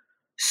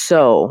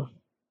 So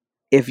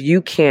if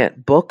you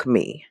can't book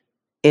me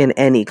in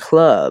any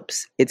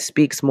clubs, it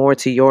speaks more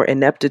to your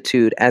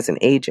ineptitude as an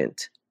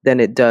agent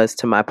than it does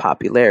to my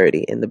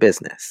popularity in the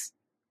business.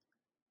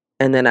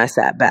 And then I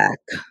sat back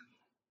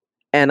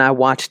and I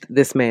watched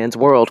this man's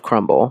world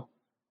crumble.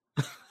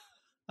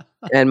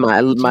 And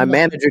my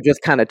manager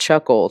just kind of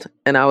chuckled.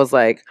 And I was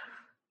like,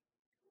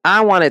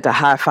 I wanted to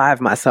high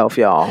five myself,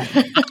 y'all.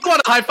 I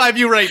want to high five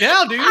you right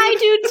now, dude. I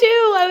do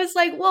too. I was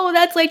like, whoa,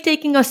 that's like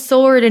taking a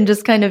sword and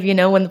just kind of,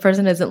 when the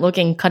person isn't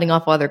looking, cutting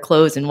off all their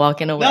clothes and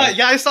walking away.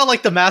 Yeah, I saw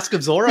like the Mask of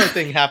Zorro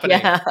thing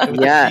happening.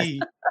 Yeah.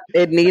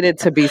 It needed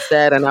to be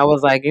said. And I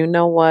was like, you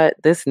know what?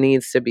 This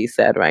needs to be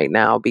said right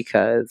now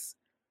because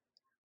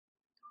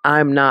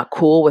I'm not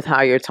cool with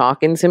how you're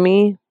talking to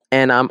me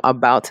and I'm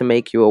about to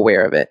make you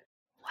aware of it.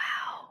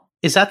 Wow.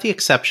 Is that the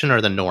exception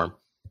or the norm?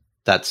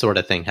 That sort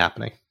of thing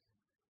happening?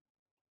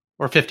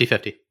 Or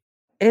 50-50?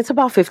 It's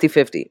about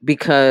 50-50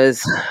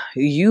 because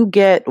you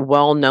get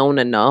well known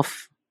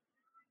enough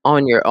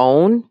on your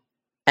own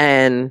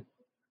and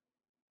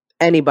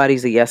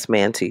anybody's a yes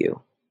man to you.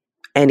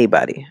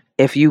 Anybody.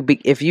 If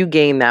you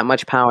gain that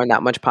much power and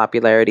that much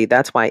popularity,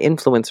 that's why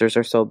influencers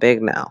are so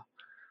big now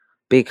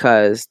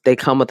because they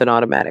come with an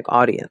automatic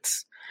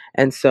audience.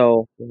 And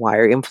so, why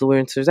are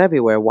influencers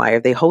everywhere? Why are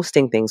they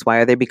hosting things? Why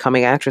are they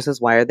becoming actresses?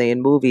 Why are they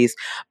in movies?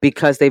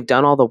 Because they've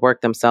done all the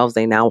work themselves.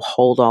 They now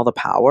hold all the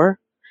power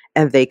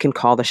and they can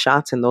call the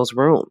shots in those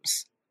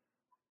rooms.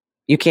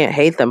 You can't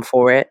hate them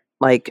for it.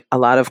 Like, a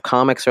lot of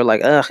comics are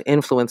like, ugh,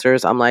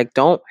 influencers. I'm like,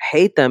 don't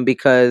hate them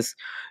because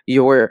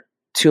you're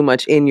too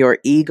much in your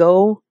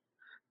ego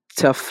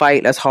to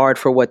fight as hard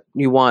for what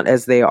you want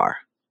as they are.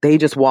 They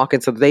just walk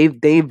into,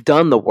 they've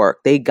done the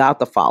work. They got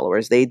the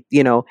followers.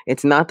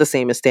 It's not the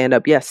same as stand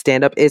up. Yes,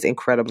 stand up is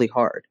incredibly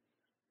hard.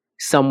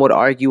 Some would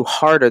argue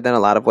harder than a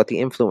lot of what the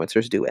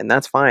influencers do, and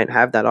that's fine.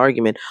 Have that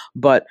argument,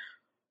 but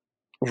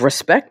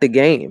respect the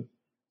game.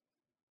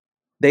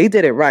 They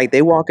did it right.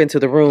 They walk into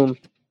the room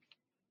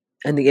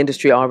and the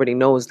industry already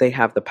knows they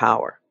have the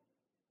power.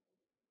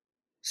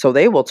 So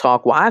they will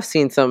talk. Well, I've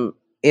seen some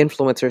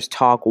influencers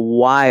talk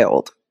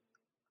wild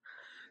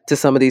to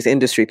some of these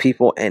industry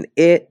people, and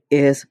it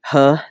is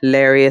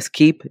hilarious.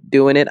 Keep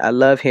doing it. I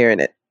love hearing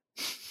it.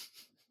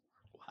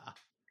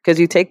 Because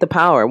you take the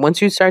power.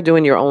 Once you start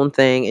doing your own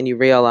thing and you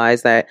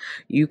realize that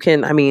you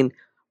can,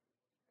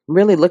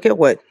 really look at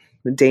what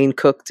Dane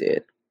Cook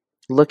did.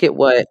 Look at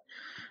what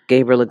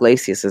Gabriel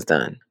Iglesias has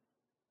done.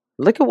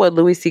 Look at what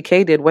Louis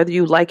C.K. did, whether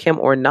you like him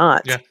or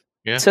not.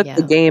 Yeah. Took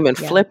the game and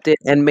flipped it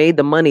and made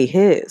the money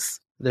his.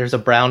 There's a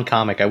Brown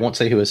comic. I won't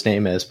say who his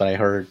name is, but I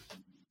heard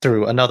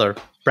through another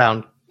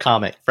Brown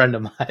comic friend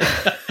of mine.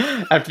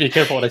 I have to be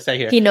careful what I say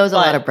here. He knows a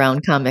lot of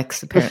Brown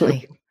comics,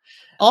 apparently.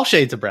 All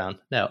shades of Brown.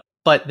 No.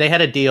 But they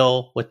had a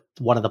deal with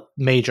one of the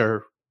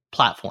major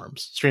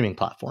platforms, streaming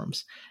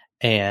platforms.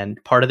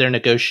 And part of their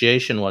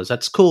negotiation was,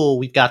 that's cool.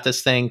 We've got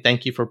this thing.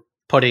 Thank you for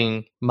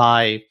putting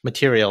my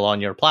material on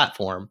your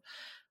platform.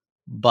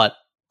 But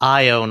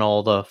I own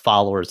all the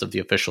followers of the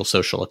official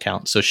social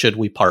account. So should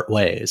we part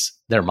ways,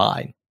 they're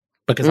mine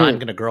because I'm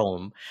going to grow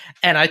them.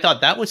 And I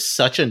thought that was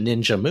such a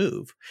ninja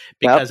move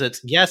because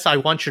it's, yes, I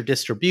want your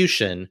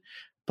distribution,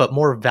 but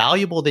more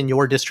valuable than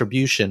your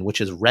distribution, which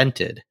is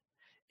rented,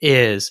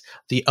 is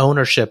the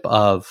ownership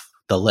of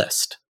the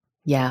list.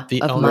 Yeah.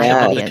 The of ownership my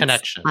of audience. the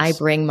connections. I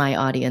bring my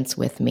audience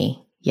with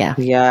me. Yeah.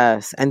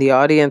 Yes. And the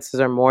audiences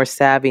are more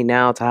savvy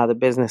now to how the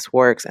business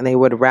works, and they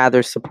would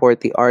rather support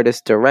the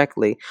artist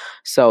directly.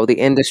 So the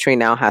industry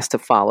now has to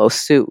follow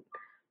suit.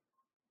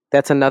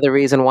 That's another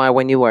reason why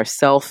when you are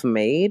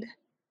self-made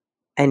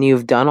and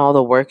you've done all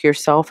the work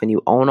yourself and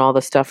you own all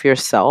the stuff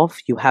yourself,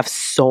 you have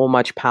so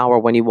much power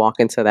when you walk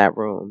into that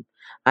room.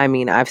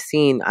 I've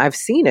seen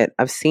it.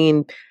 I've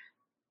seen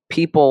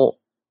people,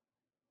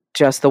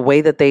 just the way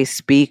that they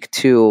speak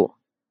to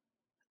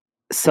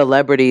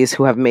celebrities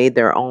who have made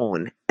their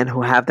own and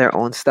who have their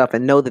own stuff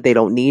and know that they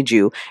don't need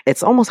you.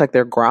 It's almost like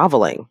they're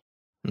groveling.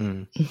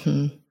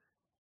 Mm-hmm.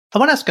 I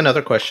want to ask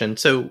another question.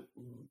 So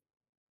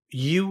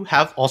you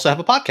also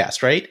have a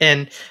podcast, right?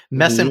 And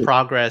Mess in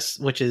Progress,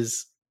 which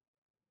is,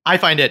 I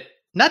find it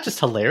not just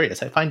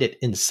hilarious, I find it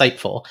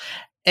insightful.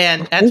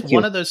 And that's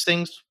one of those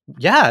things.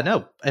 Yeah,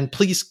 no. And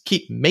please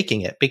keep making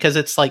it because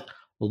it's like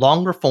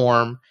longer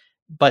form,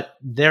 but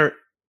there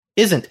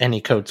isn't any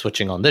code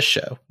switching on this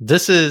show.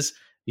 This is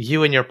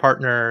you and your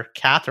partner,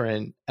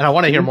 Catherine. And I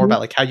want to hear more about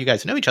like how you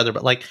guys know each other,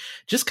 but like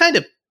just kind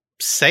of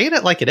saying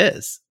it like it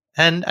is.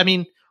 And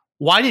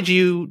why did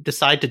you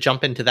decide to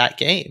jump into that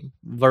game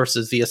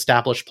versus the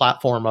established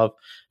platform of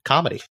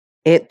comedy?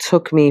 It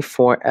took me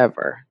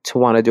forever to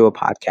want to do a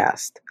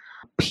podcast.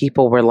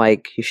 People were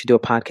like, you should do a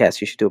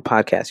podcast. You should do a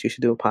podcast. You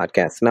should do a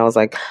podcast. And I was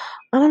like,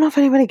 I don't know if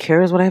anybody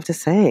cares what I have to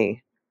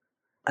say.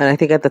 And I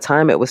think at the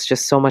time it was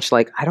just so much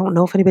like, I don't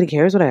know if anybody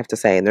cares what I have to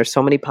say. And there's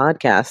so many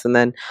podcasts. And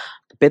then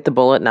bit the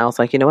bullet and I was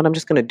like, you know what, I'm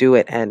just going to do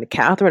it. And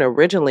Catherine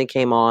originally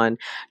came on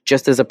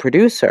just as a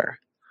producer.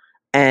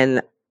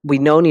 And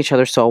we'd known each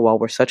other so well.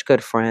 We're such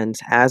good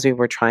friends. As we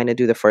were trying to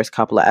do the first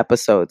couple of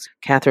episodes,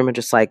 Catherine was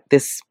just like,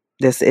 this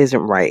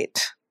isn't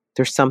right.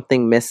 There's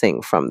something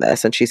missing from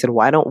this. And she said,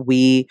 why don't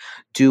we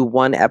do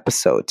one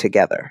episode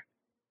together?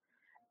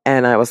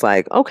 And I was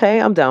like, okay,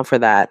 I'm down for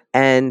that.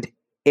 And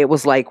it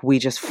was like we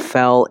just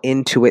fell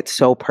into it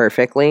so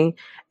perfectly.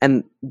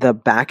 And the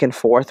back and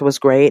forth was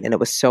great. And it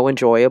was so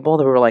enjoyable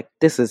that we were like,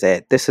 this is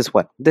it. This is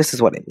what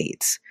it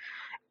needs.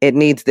 It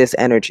needs this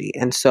energy.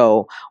 And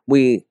so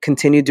we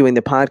continued doing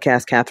the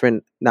podcast.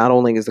 Catherine not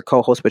only is the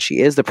co-host, but she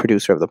is the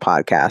producer of the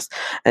podcast.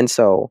 And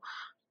so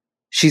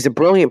she's a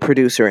brilliant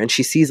producer and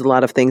she sees a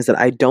lot of things that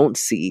I don't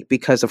see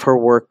because of her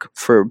work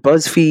for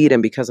BuzzFeed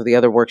and because of the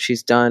other work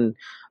she's done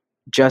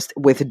just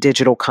with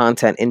digital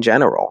content in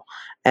general.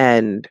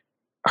 And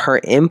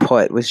her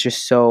input was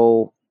just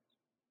so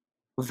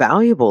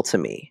valuable to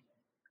me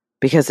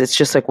because it's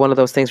just like one of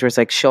those things where it's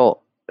like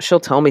she'll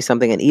tell me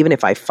something, and even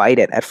if I fight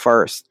it at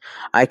first,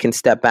 I can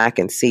step back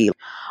and see,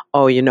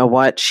 oh, you know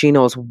what? She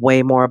knows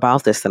way more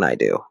about this than I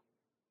do.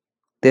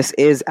 This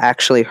is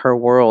actually her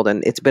world,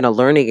 and it's been a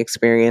learning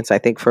experience, I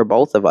think, for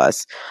both of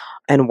us.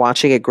 And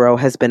watching it grow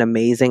has been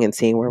amazing, and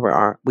seeing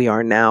where we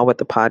are now with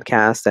the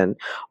podcast. And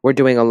we're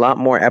doing a lot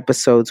more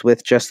episodes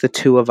with just the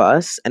two of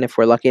us. And if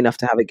we're lucky enough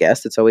to have a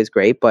guest, it's always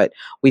great. But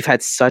we've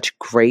had such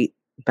great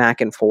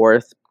back and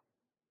forth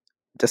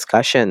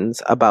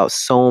discussions about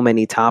so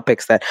many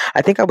topics that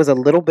I think I was a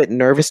little bit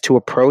nervous to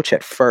approach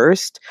at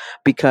first,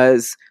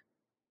 because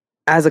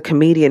as a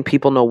comedian,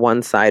 people know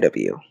one side of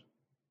you.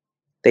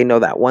 They know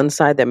that one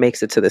side that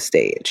makes it to the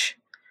stage.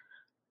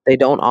 They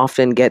don't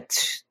often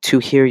get to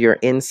hear your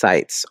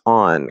insights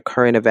on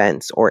current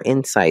events or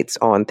insights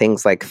on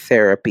things like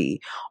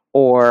therapy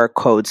or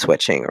code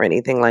switching or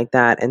anything like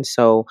that. And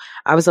so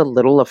I was a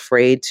little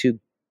afraid to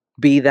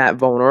be that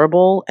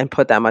vulnerable and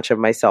put that much of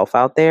myself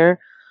out there.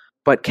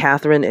 But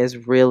Catherine is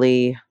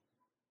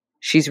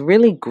she's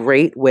really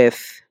great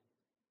with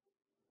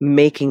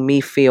making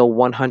me feel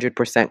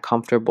 100%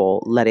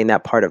 comfortable letting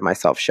that part of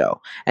myself show.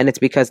 And it's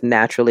because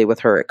naturally with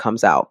her, it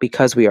comes out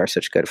because we are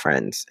such good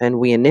friends. And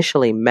we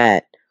initially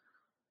met,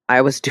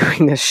 I was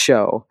doing this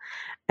show,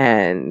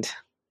 and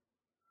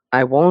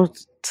I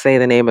won't say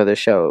the name of the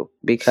show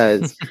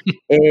because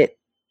it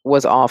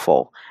was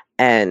awful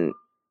and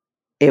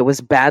it was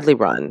badly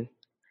run.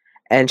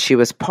 And she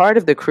was part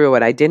of the crew,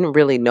 and I didn't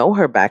really know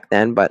her back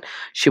then, but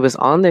she was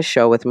on this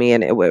show with me,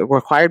 and it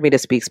required me to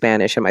speak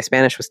Spanish, and my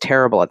Spanish was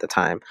terrible at the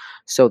time.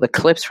 So the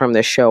clips from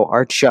this show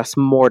are just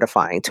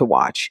mortifying to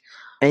watch.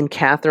 And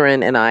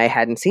Catherine and I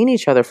hadn't seen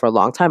each other for a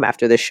long time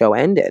after the show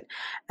ended.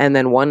 And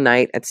then one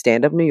night at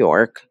Stand Up New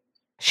York,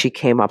 she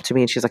came up to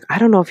me and she's like, I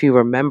don't know if you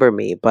remember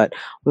me, but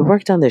we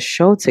worked on this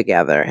show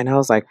together. And I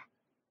was like,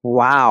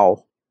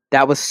 wow.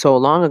 That was so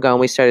long ago,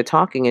 and we started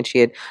talking, and she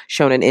had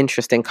shown an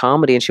interest in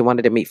comedy, and she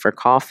wanted to meet for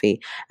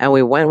coffee. And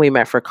we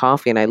met for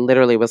coffee, and I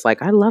literally was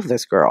like, I love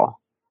this girl.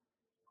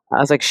 I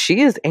was like, she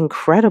is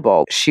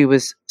incredible. She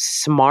was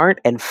smart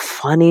and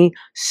funny,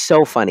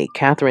 so funny.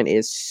 Catherine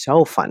is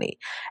so funny,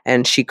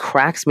 and she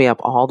cracks me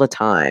up all the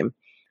time.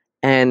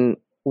 And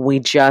we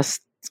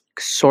just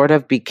sort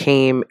of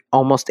became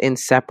almost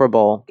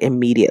inseparable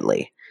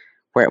immediately,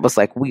 where it was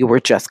like we were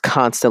just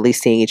constantly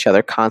seeing each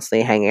other,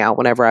 constantly hanging out.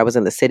 Whenever I was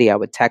in the city, I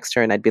would text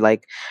her and I'd be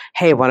like,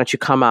 hey, why don't you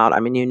come out?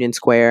 I'm in Union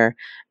Square.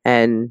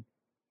 And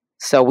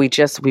so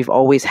we've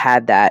always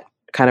had that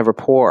kind of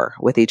rapport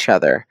with each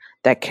other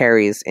that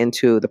carries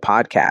into the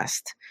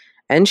podcast.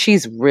 And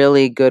she's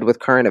really good with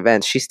current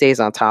events. She stays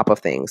on top of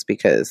things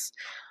because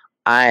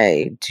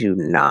I do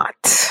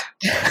not.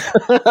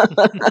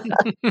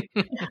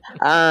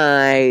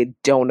 I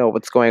don't know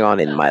what's going on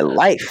in my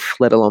life,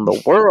 let alone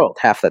the world,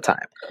 half the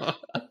time.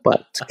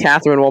 But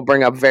Catherine will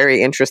bring up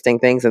very interesting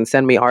things and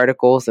send me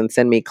articles and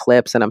send me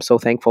clips, and I'm so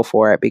thankful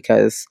for it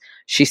because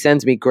she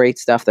sends me great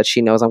stuff that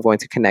she knows I'm going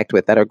to connect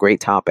with that are great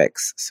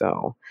topics.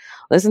 So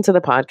listen to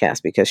the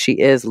podcast because she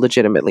is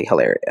legitimately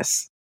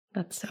hilarious.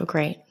 That's so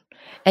great.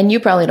 And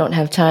you probably don't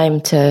have time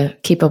to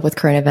keep up with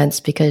current events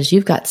because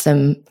you've got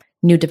some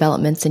new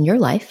developments in your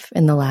life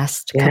in the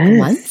last couple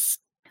months.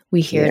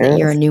 We hear that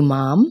you're a new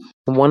mom.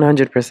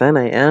 100%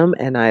 I am,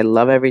 and I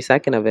love every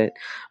second of it.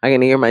 I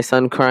can hear my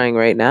son crying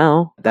right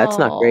now. That's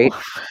not great,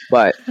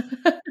 but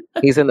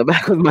he's in the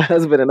back with my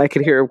husband, and I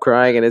can hear him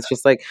crying, and it's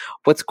just like,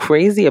 what's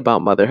crazy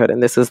about motherhood,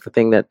 and this is the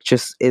thing that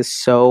just is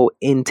so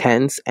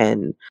intense,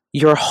 and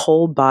your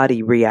whole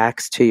body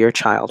reacts to your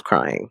child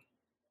crying.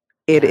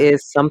 It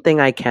is something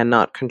I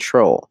cannot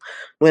control.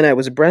 When I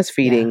was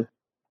breastfeeding,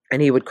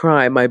 and he would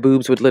cry, my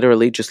boobs would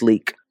literally just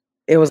leak.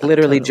 It was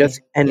literally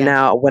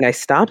now when I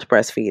stopped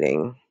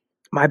breastfeeding,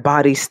 my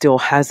body still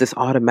has this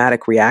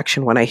automatic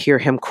reaction. When I hear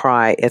him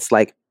cry, it's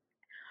like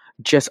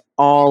just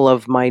all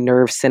of my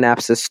nerve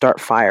synapses start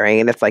firing.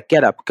 And it's like,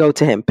 get up, go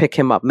to him, pick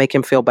him up, make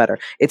him feel better.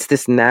 It's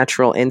this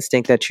natural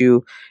instinct that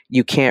you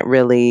can't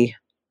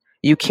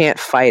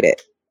fight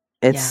it.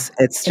 It's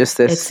just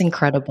this. It's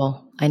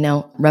incredible. I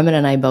know Remen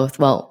and I both,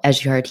 well,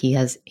 as you heard, he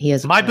has.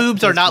 My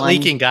boobs are not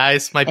leaking,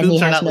 guys. My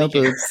boobs are not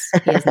leaking. Boobs.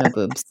 He has no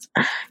boobs.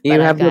 You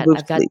have no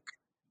boobs to leak.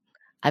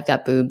 I've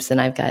got boobs,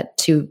 and I've got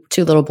two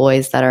little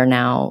boys that are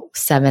now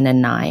 7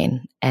 and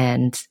 9.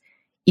 And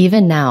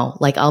even now,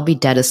 like I'll be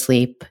dead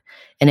asleep,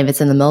 and if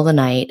it's in the middle of the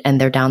night and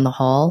they're down the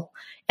hall,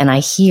 and I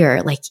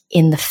hear like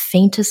in the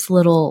faintest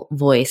little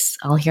voice,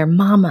 I'll hear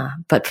 "Mama,"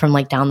 but from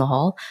like down the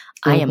hall,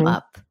 I am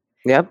up.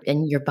 Yep.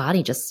 And your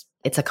body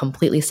it's a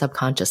completely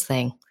subconscious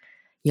thing.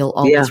 You'll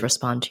always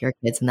respond to your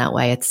kids in that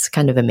way. It's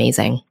kind of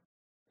amazing.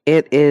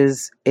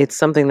 It's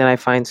something that I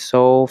find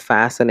so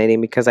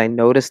fascinating because I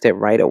noticed it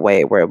right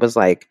away where it was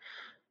like,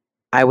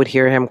 I would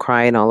hear him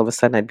cry and all of a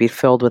sudden I'd be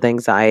filled with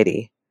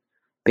anxiety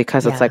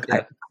because it's like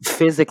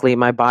physically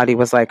my body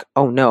was like,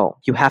 oh no,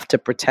 you have to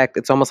protect.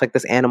 It's almost like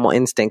this animal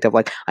instinct of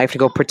like, I have to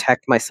go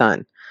protect my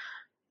son.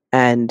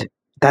 And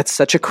that's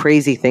such a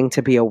crazy thing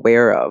to be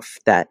aware of,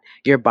 that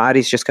your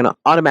body's just going to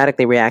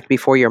automatically react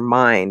before your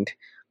mind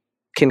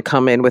can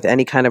come in with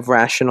any kind of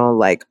rational,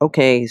 like,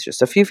 okay, he's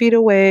just a few feet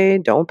away.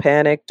 Don't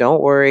panic.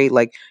 Don't worry.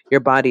 Like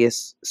your body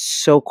is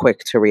so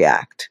quick to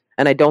react.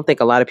 And I don't think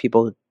a lot of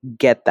people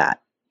get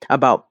that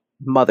about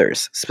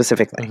mothers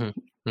specifically.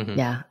 Mm-hmm. Mm-hmm.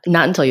 Yeah.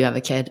 Not until you have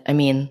a kid. I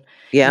mean,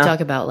 you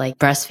talk about like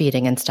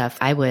breastfeeding and stuff.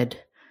 I've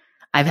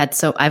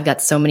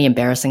got so many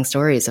embarrassing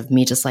stories of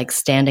me just like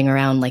standing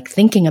around, like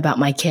thinking about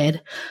my kid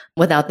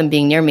without them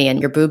being near me, and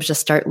your boobs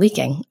just start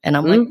leaking. And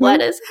I'm like, what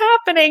is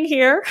happening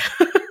here?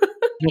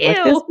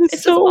 Ew,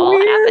 it's so all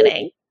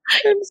happening.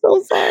 I'm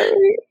so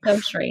sorry. So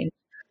strange.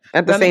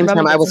 At the same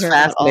Roman time, I gets was to hear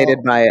about fascinated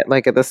all. by it.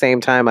 Like at the same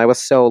time, I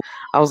was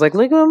like,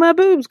 look what my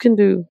boobs can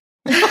do.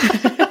 But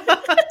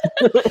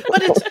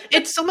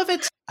it's some of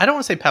it's, I don't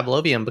want to say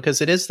Pavlovian,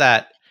 because it is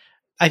that,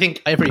 I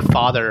think every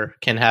father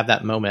can have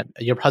that moment.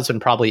 Your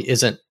husband probably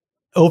isn't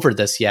over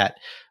this yet,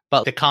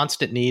 but the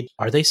constant need,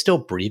 are they still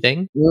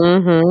breathing?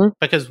 Mm-hmm.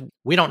 Because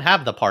we don't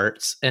have the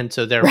parts. And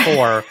so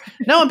therefore,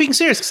 no, I'm being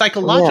serious.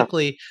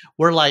 Psychologically,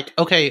 we're like,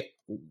 okay,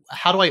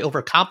 how do I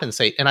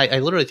overcompensate? And I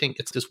literally think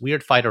it's this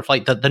weird fight or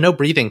flight, the no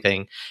breathing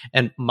thing.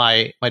 And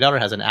my daughter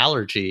has an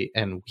allergy,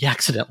 and we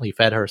accidentally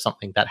fed her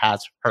something that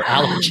has her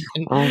allergy.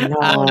 Oh, no.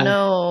 Oh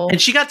no. And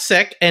she got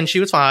sick and she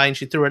was fine.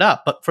 She threw it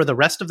up. But for the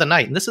rest of the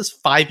night, and this is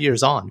 5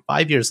 years on,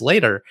 5 years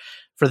later,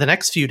 for the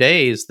next few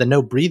days, the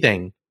no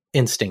breathing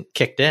instinct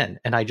kicked in.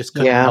 And I just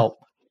couldn't help.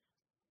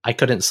 I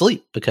couldn't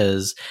sleep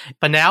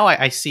but now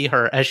I see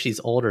her as she's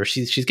older.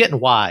 She's getting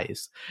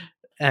wise.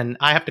 And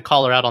I have to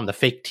call her out on the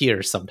fake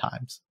tears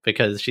sometimes,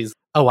 because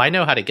I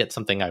know how to get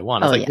something I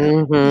want.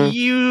 It's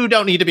you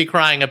don't need to be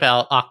crying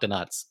about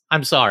Octonauts.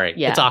 I'm sorry.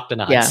 Yeah. It's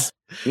Octonauts. Yeah.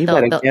 They'll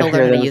learn how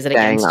to use it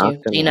against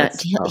you. Gina,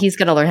 he's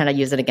going to learn how to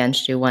use it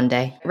against you one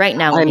day. Right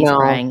now, when he's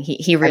crying,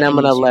 he really. And I'm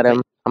going to let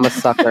him. I'm a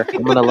sucker.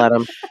 I'm going to let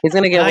him. He's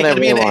going to get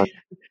whatever he wants.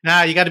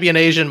 Nah, you got to be an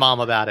Asian mom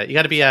about it. You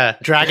got to be a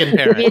dragon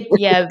parent.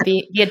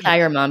 be a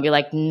tiger mom. Be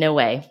like, no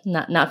way,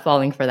 not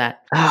falling for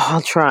that. Oh,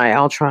 I'll try.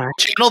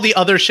 Channel the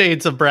other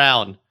shades of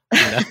brown.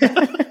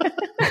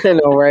 I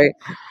know, right?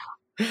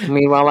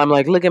 Meanwhile, I'm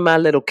like, look at my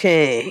little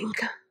king.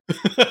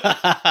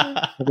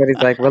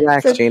 Everybody's like,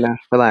 relax, Gina,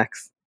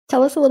 relax.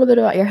 Tell us a little bit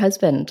about your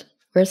husband.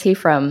 Where's he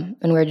from,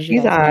 and where did you?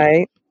 He's all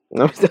right.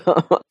 No, he's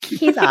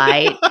all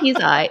right. He's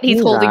all right. He's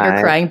holding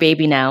your crying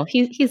baby now.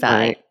 He's all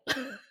right.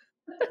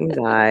 He's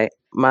all right.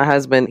 My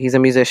husband, he's a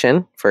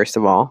musician, first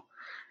of all.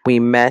 We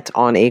met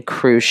on a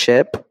cruise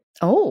ship.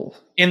 Oh.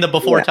 In the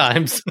before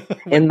times.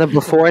 In the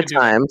before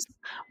times,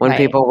 when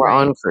people were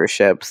on cruise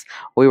ships.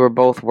 We were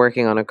both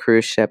working on a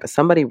cruise ship.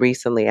 Somebody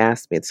recently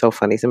asked me, it's so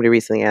funny, do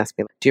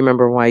you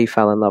remember why you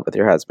fell in love with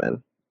your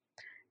husband?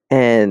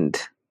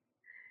 And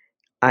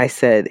I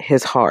said,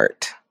 his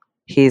heart.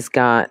 He's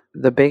got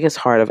the biggest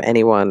heart of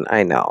anyone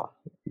I know.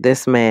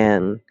 This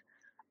man,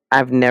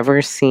 I've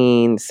never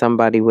seen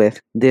somebody with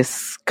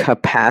this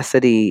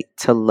capacity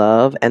to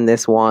love and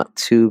this want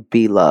to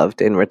be loved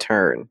in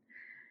return.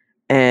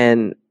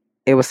 And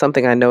it was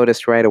something I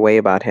noticed right away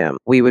about him.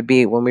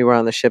 When we were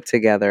on the ship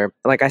together,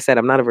 like I said,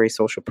 I'm not a very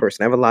social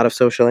person. I have a lot of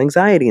social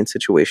anxiety in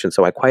situations.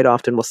 So I quite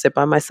often will sit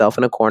by myself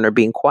in a corner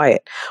being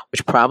quiet,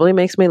 which probably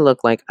makes me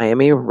look like I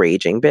am a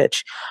raging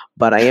bitch,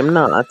 but I am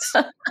not.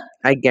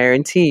 I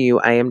guarantee you,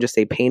 I am just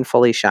a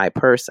painfully shy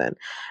person.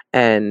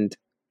 And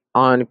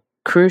on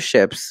cruise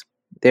ships,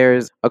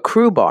 there's a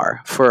crew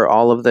bar for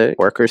all of the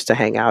workers to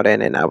hang out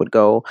in. And I would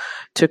go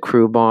to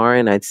crew bar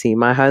and I'd see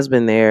my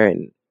husband there,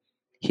 and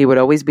he would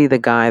always be the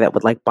guy that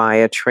would like buy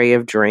a tray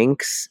of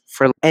drinks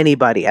for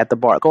anybody at the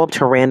bar, go up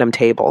to random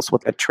tables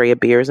with a tray of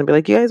beers and be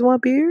like, you guys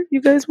want beer?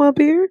 You guys want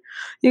beer?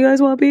 You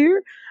guys want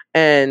beer?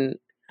 And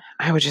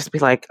I would just be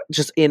like,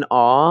 just in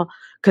awe.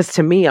 Because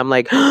to me, I'm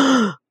like,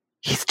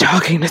 he's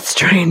talking to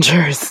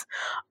strangers.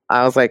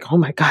 I was like, oh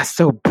my God,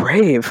 so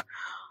brave.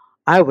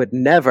 I would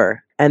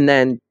never. And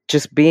then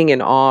just being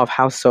in awe of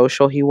how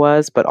social he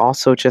was, but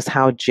also just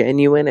how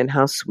genuine and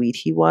how sweet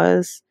he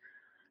was.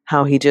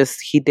 How he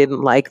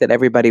didn't like that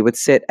everybody would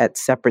sit at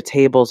separate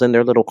tables in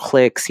their little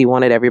cliques. He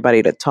wanted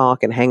everybody to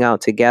talk and hang out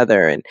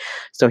together. And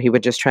so he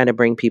would just try to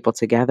bring people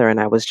together.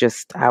 And I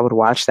would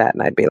watch that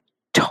and I'd be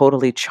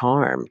totally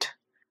charmed.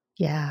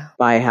 Yeah.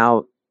 By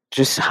how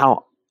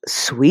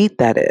sweet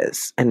that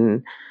is.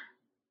 And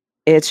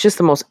it's just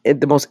the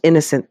most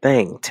innocent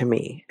thing to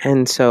me.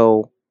 And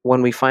so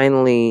when we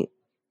finally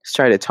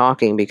started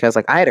talking, because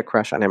like I had a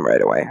crush on him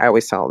right away. I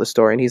always tell the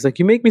story, and he's like,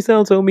 you make me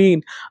sound so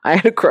mean. I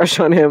had a crush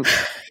on him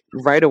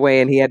right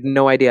away, and he had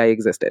no idea I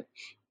existed,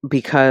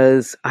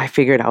 because I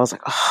figured, I was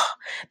like, oh,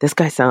 this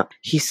guy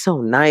he's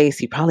so nice.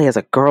 He probably has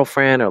a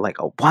girlfriend or like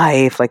a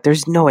wife. Like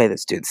there's no way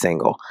this dude's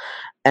single.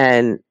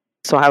 And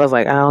so I was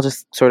like, I'll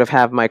just sort of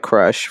have my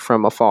crush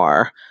from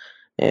afar.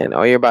 And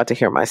you're about to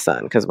hear my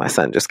son, because my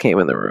son just came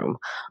in the room.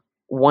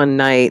 One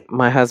night,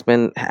 my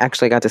husband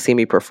actually got to see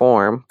me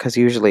perform, because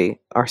usually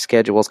our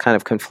schedules kind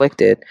of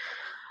conflicted.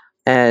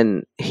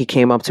 And he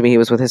came up to me, he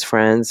was with his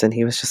friends, and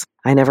he was just,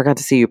 I never got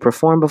to see you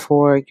perform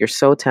before. You're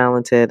so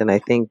talented, and I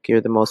think you're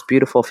the most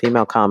beautiful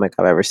female comic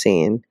I've ever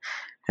seen.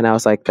 And I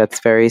was like, that's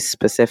very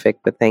specific,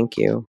 but thank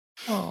you.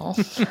 Oh.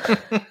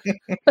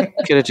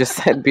 Could have just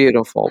said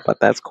beautiful,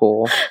 but that's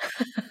cool.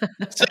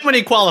 So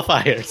many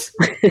qualifiers.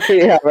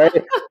 Yeah,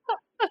 right?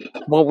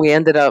 Well, we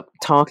ended up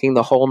talking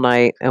the whole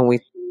night, and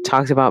we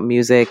talked about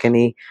music, and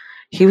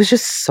he was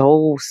just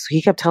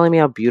he kept telling me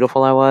how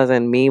beautiful I was,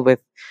 and me with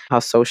how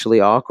socially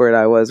awkward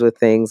I was with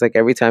things. Like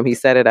every time he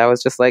said it, I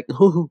was just like,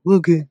 oh,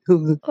 okay.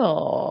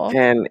 Aww.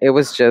 And it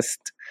was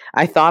just,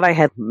 I thought I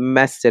had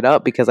messed it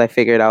up, because I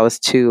figured I was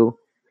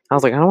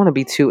like, I don't want to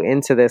be too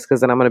into this, because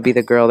then I'm going to be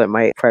the girl that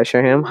might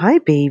pressure him. Hi,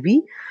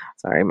 baby.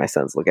 Sorry, my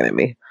son's looking at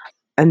me.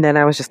 And then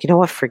I was just, you know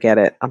what, forget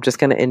it. I'm just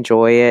going to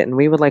enjoy it. And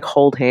we would like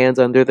hold hands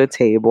under the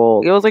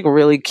table. It was like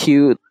really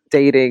cute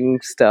dating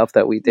stuff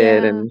that we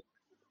did. Yeah. And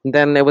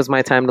then it was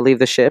my time to leave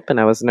the ship. And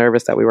I was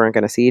nervous that we weren't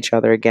going to see each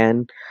other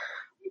again.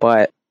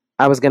 But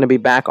I was going to be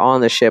back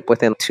on the ship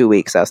within 2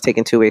 weeks. I was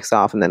taking 2 weeks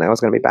off and then I was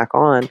going to be back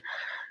on.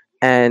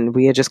 And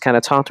we had just kind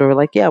of talked. We were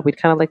like, yeah,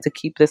 we'd kind of like to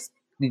keep this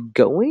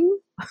going.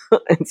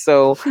 And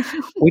so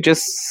we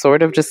just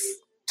sort of just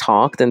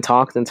talked and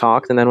talked and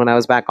talked. And then when I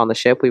was back on the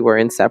ship, we were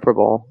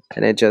inseparable.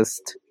 And it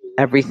just,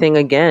 everything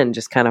again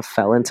just kind of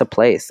fell into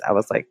place. I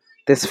was like,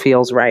 this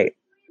feels right.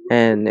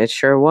 And it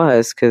sure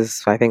was,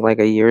 because I think like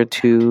a year or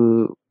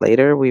two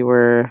later, we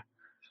were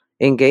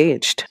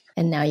engaged.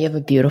 And now you have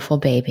a beautiful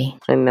baby.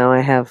 And now I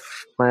have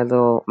my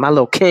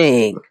little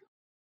king.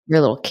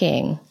 Your little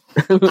king.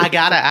 I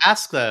gotta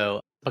ask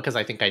though, because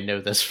I think I know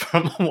this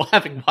from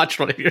having watched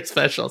one of your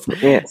specials.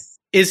 Yes.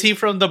 Is he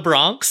from the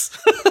Bronx?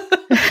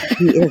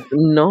 He is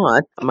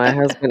not. My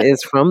husband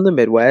is from the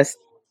Midwest.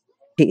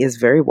 He is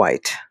very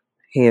white.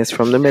 He is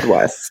from the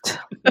Midwest.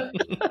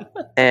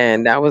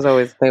 And that was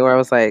always the thing where I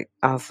was like,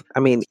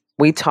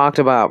 we talked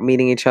about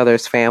meeting each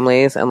other's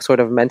families and sort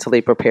of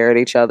mentally prepared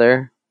each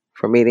other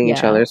for meeting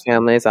each other's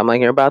families. I'm like,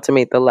 you're about to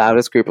meet the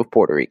loudest group of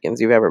Puerto Ricans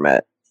you've ever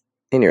met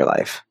in your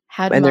life.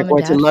 And they're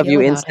going to love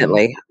you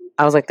instantly.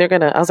 I was like, they're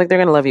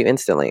gonna love you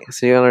instantly.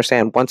 So you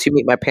understand, once you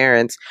meet my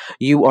parents,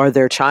 you are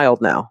their child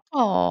now.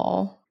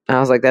 Oh. I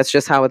was like, that's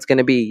just how it's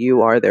gonna be.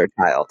 You are their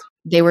child.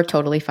 They were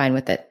totally fine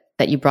with it,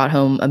 that you brought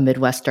home a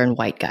Midwestern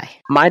white guy.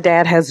 My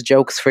dad has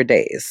jokes for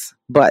days,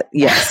 but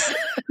yes.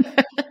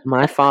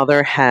 My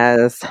father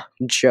has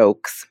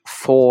jokes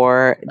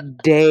for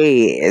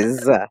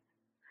days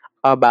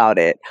about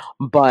it,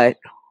 but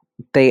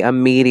they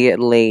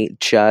immediately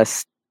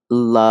just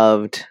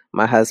loved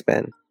my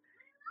husband.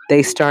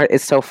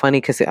 It's so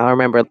funny because I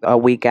remember a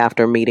week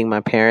after meeting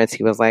my parents,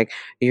 he was like,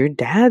 your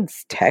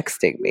dad's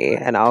texting me.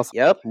 And I was,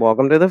 yep,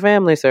 welcome to the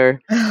family, sir.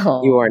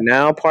 Oh. You are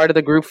now part of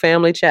the group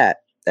family chat.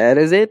 That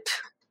is it.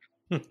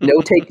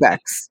 No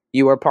takebacks.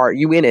 You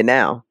in it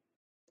now.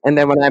 And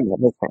then when I met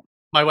his family.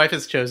 My wife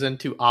has chosen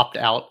to opt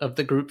out of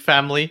the group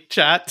family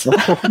chat.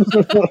 But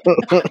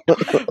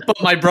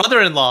my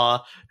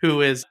brother-in-law,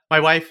 my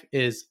wife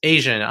is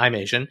Asian, I'm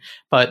Asian,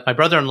 but my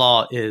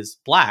brother-in-law is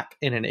Black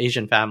in an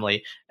Asian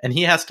family, and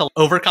he has to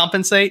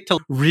overcompensate to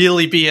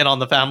really be in on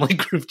the family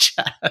group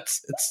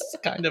chats. It's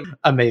kind of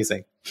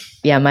amazing.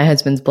 Yeah, my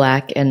husband's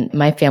Black, and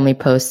my family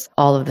posts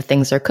all of the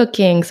things they're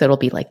cooking, so it'll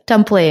be like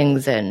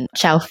dumplings and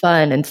chow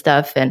fun and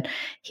stuff, and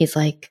he's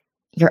like,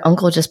 your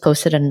uncle just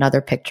posted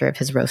another picture of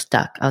his roast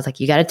duck. I was like,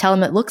 you got to tell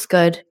him it looks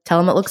good. Tell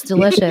him it looks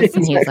delicious.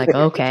 And he's like,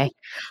 okay.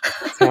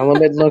 Tell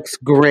him it looks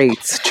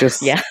great.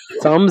 Just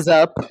thumbs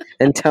up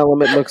and tell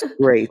him it looks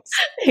great.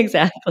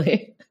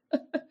 Exactly.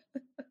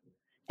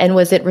 And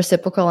was it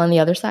reciprocal on the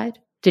other side?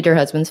 Did your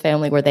husband's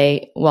family, were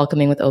they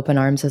welcoming with open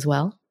arms as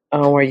well?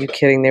 Oh, are you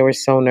kidding? They were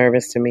so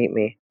nervous to meet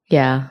me.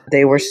 Yeah.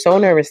 They were so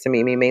nervous to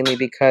meet me, mainly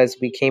because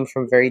we came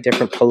from very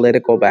different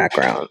political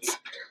backgrounds.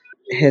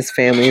 His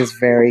family is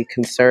very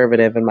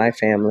conservative and my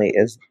family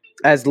is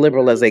as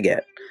liberal as they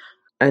get.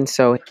 And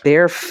so they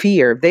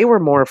were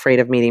more afraid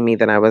of meeting me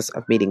than I was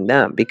of meeting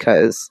them,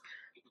 because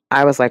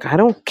I was like, I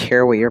don't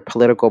care what your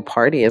political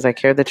party is. I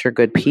care that you're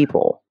good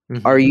people.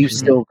 Mm-hmm. Are you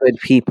still good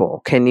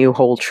people? Can you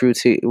hold true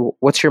to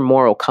what's your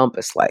moral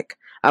compass like?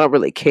 I don't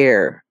really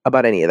care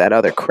about any of that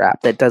other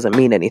crap. That doesn't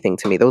mean anything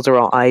to me. Those are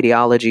all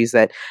ideologies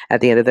that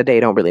at the end of the day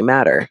don't really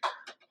matter.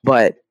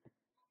 But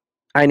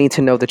I need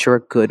to know that you're a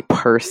good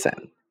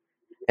person.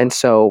 And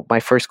so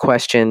my first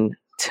question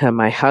to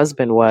my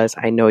husband was,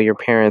 I know your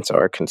parents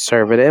are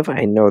conservative.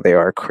 I know they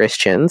are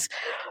Christians.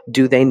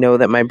 Do they know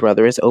that my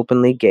brother is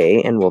openly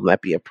gay, and will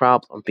that be a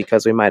problem?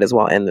 Because we might as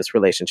well end this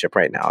relationship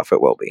right now if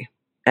it will be.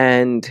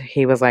 And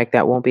he was like,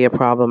 that won't be a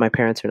problem. My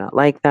parents are not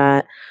like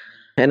that.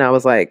 And I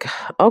was like,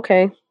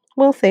 okay,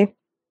 we'll see.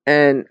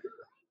 And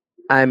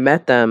I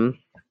met them.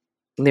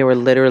 They were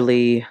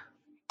literally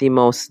the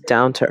most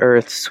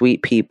down-to-earth,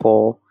 sweet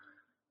people,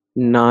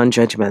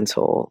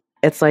 non-judgmental.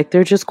 It's like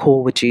they're just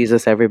cool with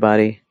Jesus,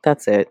 everybody.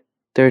 That's it.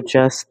 They're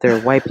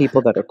white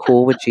people that are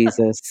cool with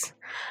Jesus,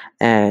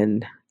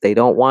 and they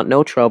don't want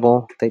no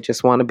trouble. They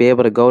just want to be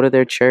able to go to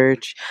their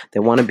church. They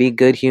want to be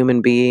good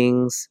human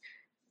beings,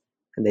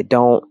 and they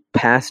don't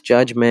pass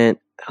judgment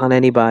on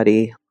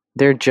anybody.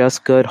 They're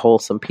just good,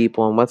 wholesome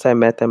people. And once I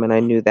met them and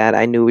I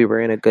knew we were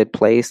in a good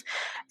place,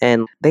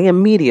 and they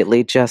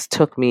immediately just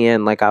took me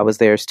in like I was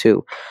theirs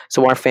too.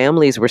 So our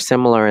families were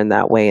similar in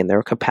that way, in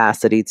their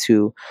capacity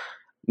to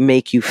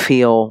make you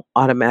feel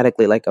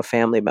automatically like a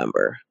family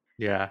member.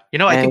 Yeah.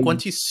 I think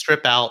once you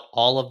strip out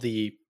all of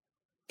the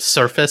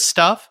surface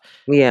stuff,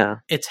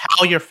 it's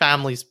how your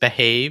families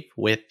behave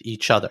with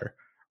each other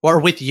or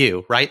with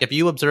you, right? If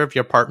you observe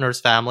your partner's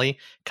family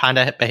kind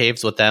of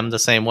behaves with them the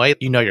same way,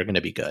 you're going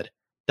to be good.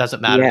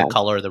 Doesn't matter the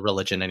color, the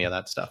religion, any of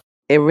that stuff.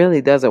 It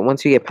really doesn't.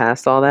 Once you get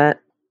past all that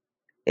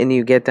and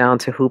you get down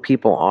to who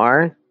people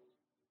are,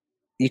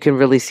 you can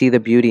really see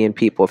the beauty in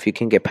people if you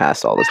can get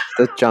past all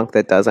the junk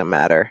that doesn't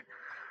matter.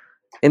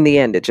 In the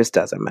end, it just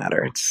doesn't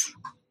matter.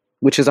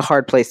 which is a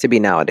hard place to be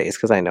nowadays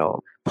because I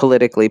know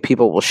politically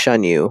people will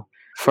shun you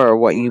for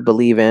what you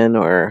believe in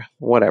or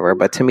whatever.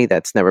 But to me,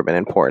 that's never been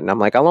important. I'm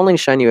like, I'll only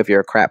shun you if you're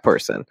a crap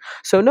person.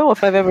 So no,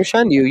 if I've ever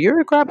shunned you, you're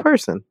a crap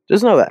person.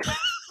 Just know that.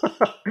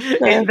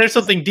 There's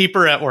something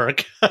deeper at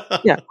work.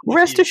 Yeah.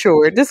 Rest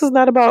assured, this is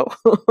not about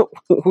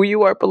who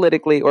you are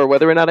politically or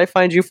whether or not I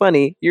find you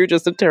funny. You're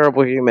just a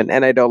terrible human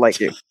and I don't like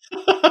you.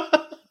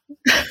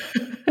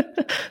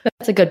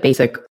 That's a good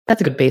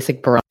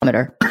basic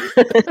barometer.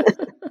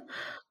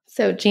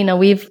 So, Gina,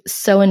 we've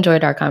so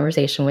enjoyed our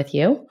conversation with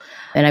you,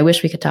 and I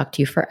wish we could talk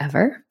to you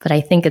forever, but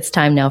I think it's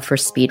time now for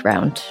speed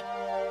round.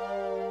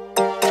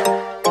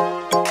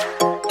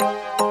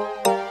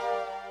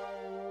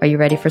 Are you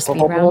ready for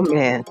speed round? Oh,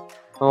 man.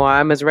 Oh,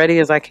 I'm as ready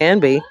as I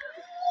can be.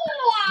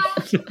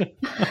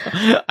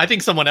 I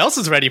think someone else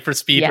is ready for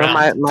speed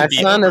round. My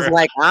son is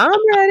like, I'm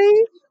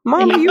ready.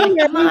 Mama, you ready?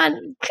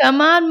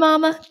 Come on,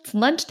 Mama. It's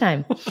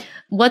lunchtime.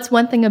 What's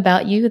one thing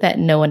about you that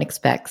no one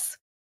expects?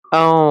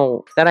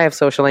 Oh, that I have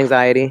social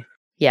anxiety.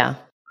 Yeah.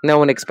 No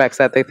one expects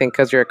that. They think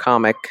because you're a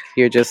comic,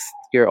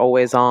 you're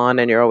always on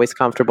and you're always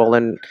comfortable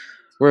in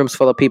rooms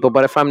full of people.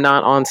 But if I'm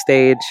not on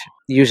stage,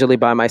 usually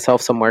by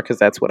myself somewhere because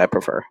that's what I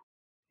prefer.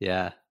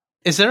 Yeah.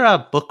 Is there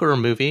a book or a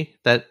movie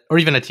or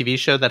even a TV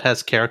show that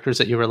has characters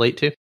that you relate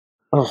to?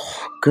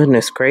 Oh,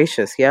 goodness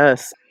gracious.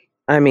 Yes.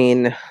 I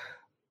mean,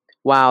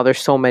 wow, there's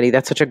so many.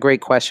 That's such a great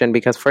question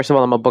because first of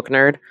all, I'm a book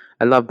nerd.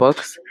 I love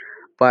books.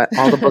 But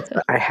all the books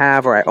that I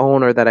have or I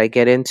own or that I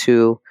get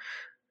into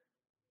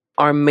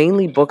are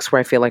mainly books where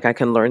I feel like I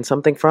can learn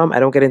something from. I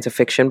don't get into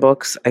fiction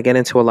books. I get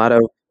into a lot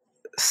of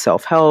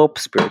self-help,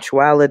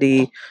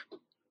 spirituality,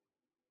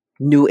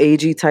 new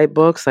agey type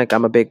books. Like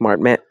I'm a big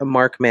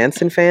Mark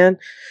Manson fan,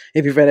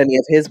 if you've read any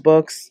of his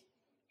books.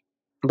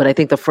 But I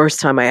think the first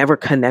time I ever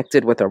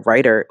connected with a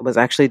writer was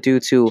actually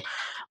due to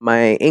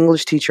my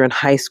English teacher in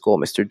high school,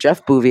 Mr.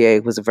 Jeff Bouvier,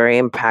 who was a very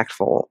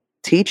impactful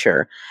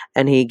teacher,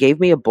 and he gave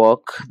me a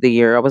book the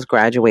year I was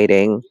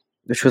graduating,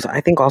 which was, I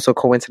think, also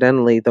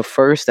coincidentally the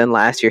first and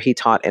last year he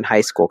taught in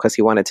high school because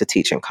he wanted to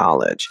teach in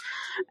college.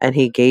 And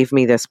he gave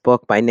me this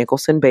book by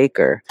Nicholson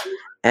Baker,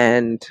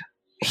 and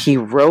he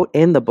wrote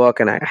in the book,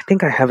 and I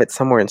think I have it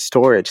somewhere in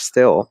storage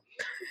still.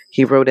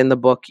 He wrote in the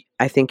book,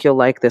 "I think you'll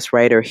like this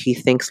writer. He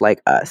thinks like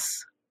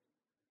us."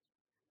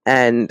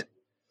 And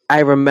I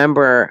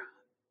remember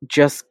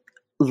just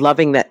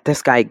loving that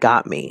this guy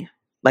got me.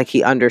 Like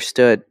he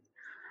understood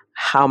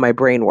how my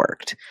brain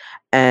worked.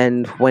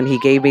 And when he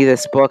gave me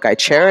this book, I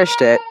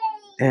cherished it.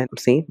 And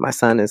see, my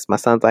son's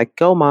like,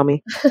 "Go,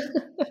 mommy."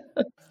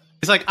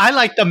 He's like, "I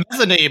like the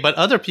mezzanine, but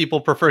other people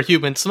prefer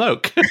human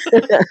smoke."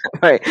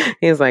 Right.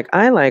 He's like,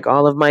 "I like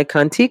all of my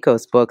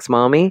Conticos books,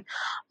 mommy."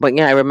 But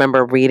yeah, I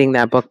remember reading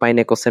that book by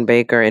Nicholson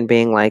Baker and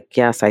being like,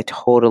 yes, I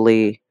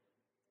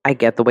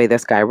get the way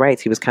this guy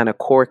writes. He was kind of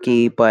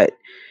quirky,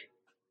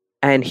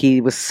 and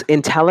he was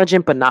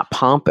intelligent, but not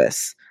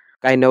pompous.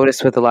 I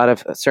noticed with a lot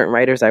of certain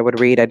writers I would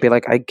read, I'd be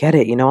like, I get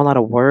it, a lot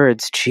of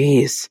words,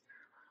 jeez.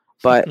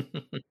 But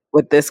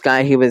with this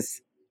guy, he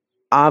was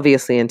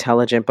obviously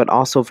intelligent, but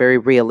also very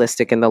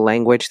realistic in the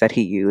language that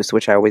he used,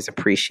 which I always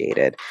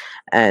appreciated.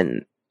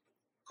 And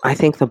I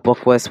think the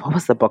book what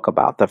was the book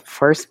about? The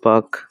first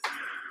book,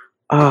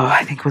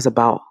 I think it was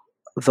about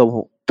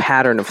the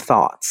pattern of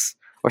thoughts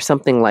or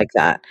something like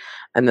that.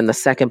 And then the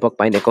second book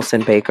by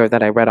Nicholson Baker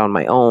that I read on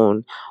my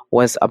own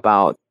was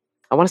about,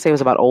 I want to say it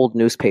was about old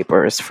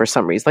newspapers for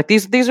some reason. Like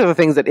these are the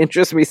things that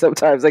interest me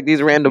sometimes, like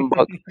these random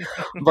books.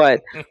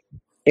 But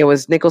it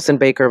was Nicholson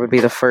Baker would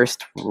be the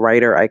first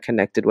writer I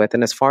connected with.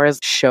 And as far as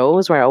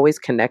shows where I always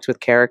connect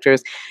with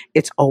characters,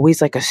 it's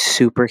always like a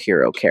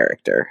superhero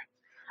character.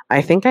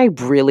 I think I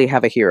really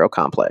have a hero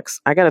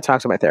complex. I got to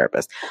talk to my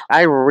therapist.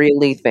 I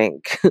really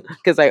think,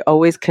 because I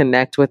always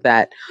connect with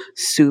that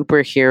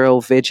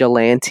superhero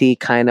vigilante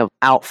kind of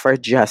out for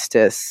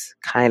justice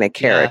kind of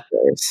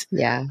characters.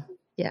 Yeah.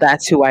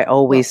 That's who I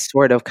always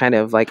sort of kind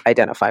of like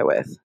identify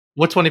with.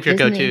 What's one of your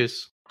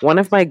go-tos? One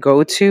of my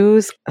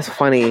go-tos, it's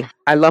funny.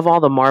 I love all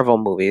the Marvel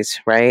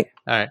movies, right?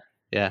 All right.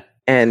 Yeah.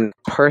 And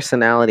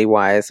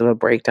personality-wise of a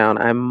breakdown,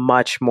 I'm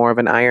much more of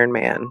an Iron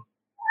Man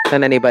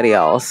than anybody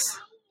else.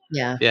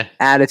 Yeah.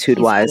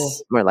 Attitude-wise,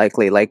 cool. More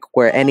likely, like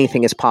where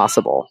anything is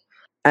possible.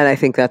 And I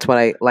think that's what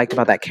I liked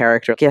about that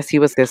character. Yes, he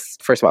was this,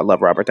 first of all, I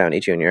love Robert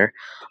Downey Jr.,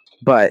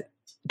 but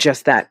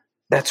just that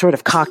sort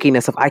of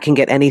cockiness of I can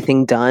get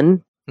anything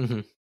done.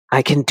 Mm-hmm.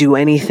 I can do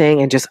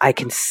anything and just I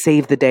can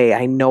save the day.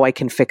 I know I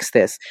can fix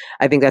this.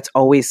 I think that's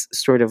always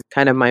sort of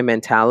kind of my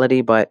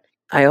mentality, but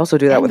I also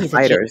do that with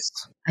fighters.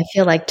 I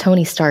feel like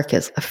Tony Stark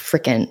is a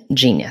freaking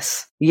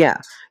genius. Yeah.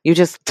 You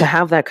just, to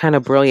have that kind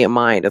of brilliant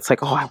mind, it's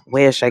like, oh, I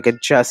wish I could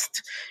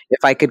just,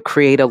 if I could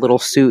create a little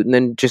suit and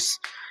then just.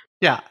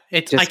 Yeah.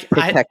 It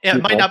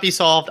might not be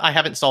solved. I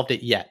haven't solved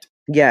it yet.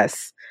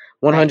 Yes.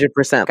 100%.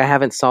 Right. I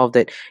haven't solved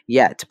it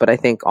yet, but I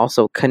think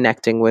also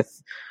connecting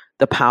with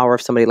the power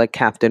of somebody like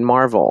Captain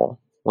Marvel,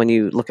 when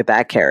you look at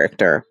that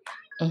character,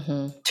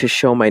 to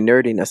show my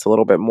nerdiness a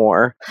little bit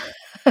more.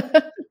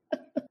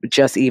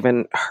 Just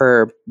even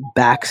her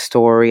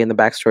backstory and the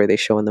backstory they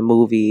show in the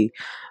movie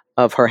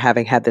of her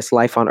having had this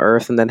life on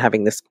Earth and then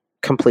having this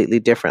completely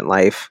different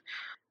life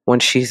when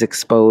she's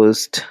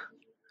exposed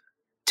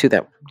to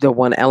the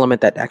one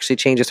element that actually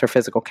changes her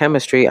physical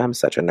chemistry. I'm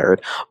such a nerd,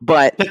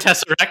 but The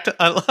Tesseract.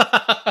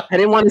 I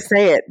didn't want to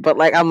say it, but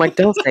like I'm like,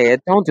 don't say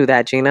it, don't do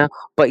that, Gina.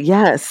 But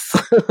yes,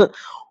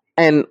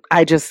 and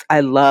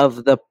I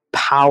love the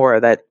power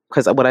that,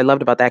 because what I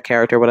loved about that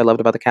character, what I loved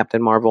about the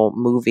Captain Marvel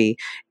movie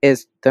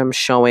is them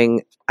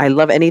showing. I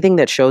love anything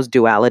that shows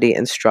duality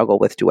and struggle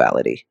with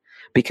duality,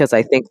 because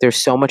I think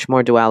there's so much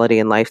more duality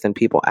in life than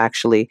people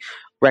actually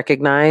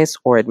recognize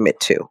or admit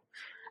to.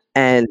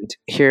 And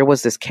here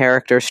was this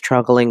character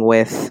struggling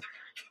with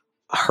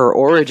her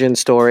origin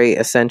story,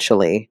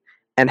 essentially,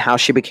 and how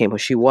she became who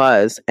she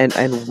was, and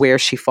where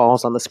she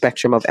falls on the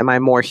spectrum of, am I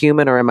more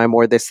human or am I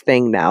more this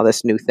thing now,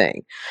 this new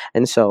thing?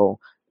 And so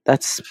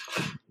that's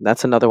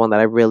another one that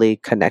I really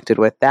connected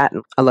with. That,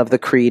 and I love the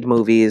Creed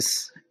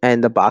movies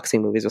and the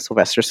boxing movies with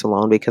Sylvester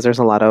Stallone, because there's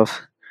a lot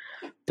of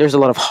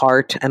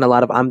heart and a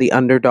lot of I'm the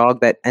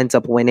underdog that ends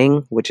up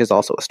winning, which is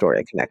also a story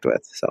I connect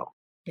with. So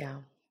Yeah.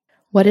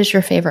 What is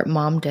your favorite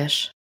mom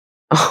dish?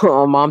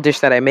 Mom dish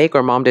that I make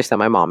or mom dish that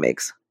my mom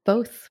makes?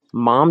 Both.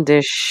 Mom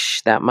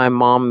dish that my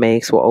mom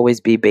makes will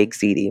always be baked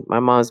ziti. My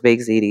mom's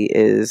baked ziti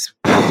is,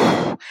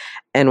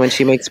 and when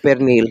she makes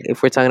pernil,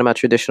 if we're talking about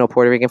traditional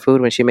Puerto Rican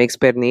food, when she makes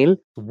pernil,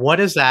 What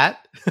is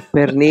that?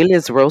 pernil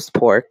is roast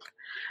pork,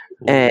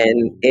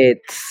 and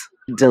it's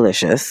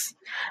delicious.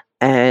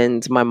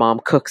 And my mom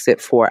cooks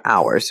it for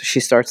hours. She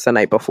starts the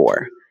night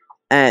before,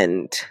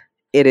 and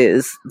it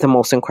is the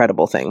most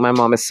incredible thing. My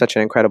mom is such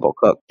an incredible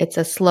cook. It's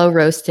a slow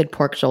roasted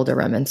pork shoulder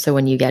ramen. So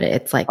when you get it,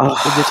 it's like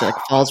it just like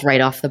falls right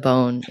off the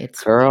bone.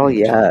 It's Girl, really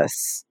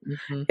yes.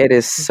 Mm-hmm. It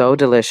is so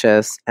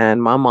delicious.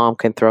 And my mom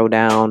can throw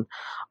down.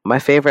 My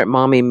favorite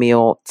mommy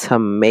meal to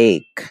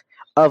make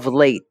of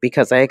late,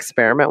 because I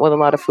experiment with a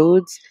lot of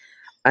foods,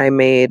 I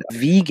made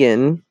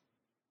vegan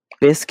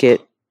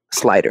biscuit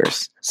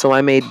sliders. So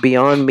I made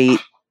Beyond Meat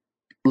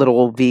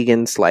little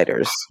vegan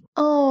sliders.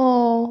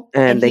 Oh,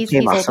 And they he's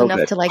came out old so enough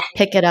good. to like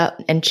pick it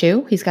up and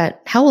chew.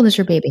 How old is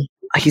your baby?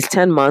 He's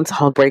 10 months.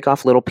 I'll break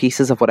off little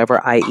pieces of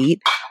whatever I eat.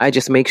 I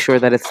just make sure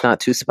that it's not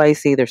too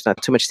spicy. There's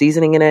not too much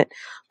seasoning in it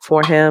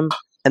for him.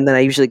 And then I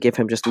usually give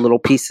him just little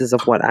pieces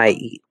of what I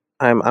eat.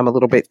 I'm a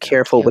little bit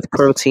careful cute. with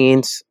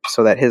proteins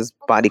so that his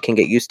body can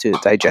get used to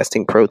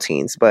digesting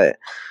proteins. But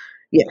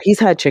yeah, he's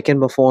had chicken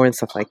before and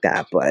stuff like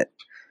that. But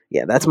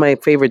yeah, that's my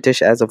favorite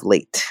dish as of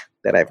late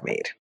that I've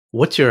made.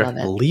 What's your Love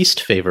it.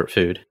 least favorite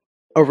food?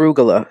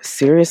 Arugula.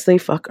 Seriously,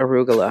 fuck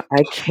arugula.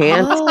 I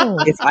can't. Oh.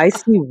 If I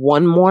see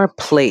one more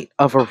plate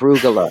of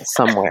arugula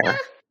somewhere,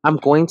 I'm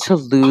going to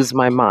lose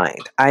my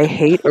mind. I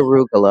hate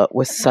arugula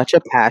with such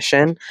a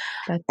passion,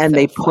 That's and so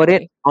they put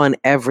funny. it on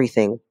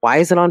everything. Why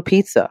is it on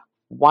pizza?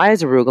 Why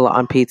is arugula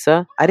on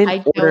pizza? I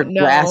didn't order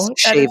grass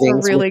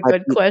shavings. With my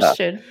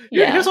pizza.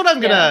 Here's what I'm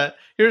gonna.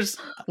 Here's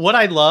what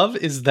I love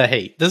is the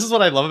hate. This is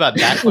what I love about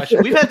that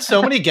question. We've had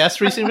so many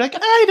guests recently be like,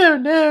 I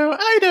don't know,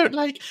 I don't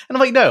like, and I'm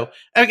like, no.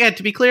 Again,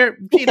 to be clear,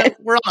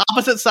 we're on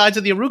opposite sides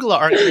of the arugula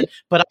argument,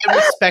 but I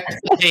respect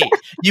the hate.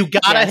 You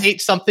gotta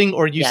hate something,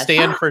 or you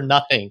stand for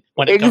nothing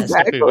when it comes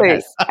to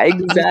food.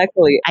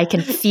 Exactly. I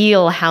can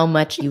feel how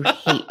much you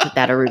hate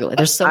that arugula.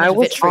 There's so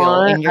much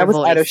vitriol in your voice. I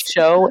was at a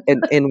show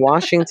in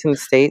Washington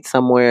State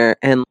somewhere,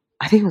 and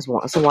I think it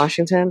was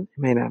Washington.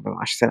 It may not have been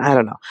Washington. I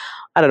don't know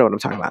what I'm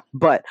talking about.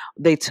 But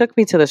they took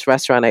me to this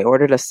restaurant. I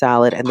ordered a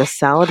salad, and the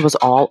salad was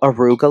all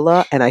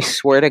arugula. And I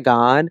swear to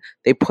God,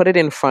 they put it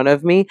in front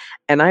of me,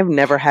 and I've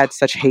never had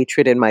such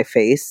hatred in my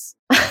face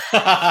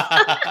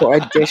for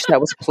a dish that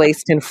was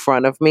placed in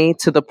front of me,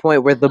 to the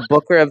point where the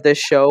booker of this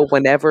show,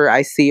 whenever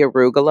I see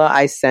arugula,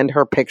 I send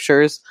her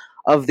pictures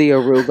of the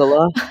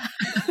arugula.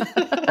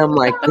 I'm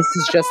like, this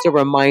is just a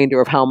reminder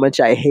of how much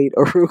I hate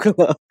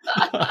arugula.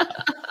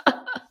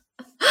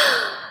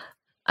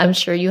 I'm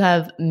sure you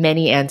have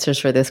many answers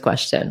for this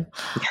question.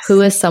 Yes.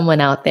 Who is someone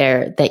out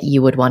there that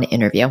you would want to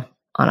interview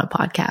on a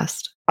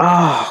podcast?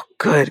 Oh,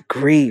 good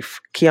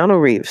grief.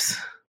 Keanu Reeves.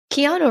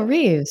 Keanu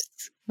Reeves.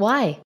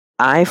 Why?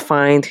 I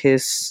find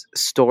his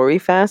story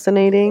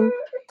fascinating.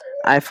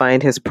 I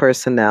find his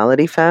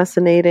personality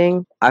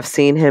fascinating. I've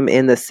seen him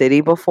in the city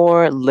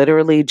before,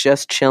 literally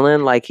just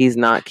chilling like he's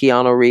not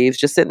Keanu Reeves,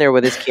 just sitting there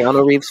with his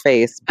Keanu Reeves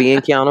face, being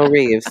Keanu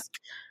Reeves,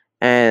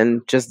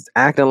 and just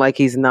acting like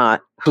he's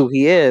not who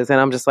he is. And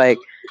I'm just like,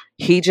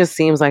 he just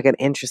seems like an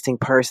interesting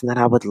person that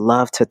I would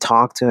love to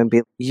talk to and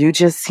be, you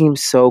just seem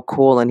so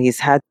cool. And he's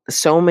had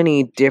so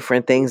many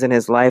different things in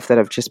his life that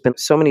have just been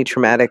so many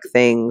traumatic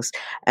things.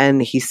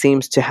 And he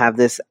seems to have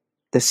this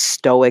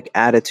stoic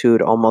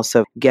attitude almost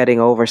of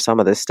getting over some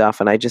of this stuff.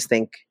 And I just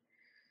think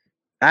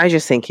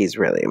he's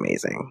really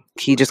amazing.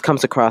 He just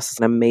comes across as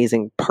an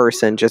amazing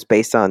person just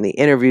based on the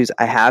interviews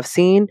I have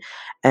seen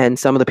and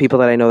some of the people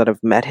that I know that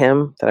have met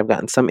him, that I've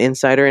gotten some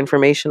insider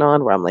information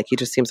on, where I'm like, he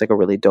just seems like a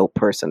really dope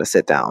person to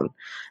sit down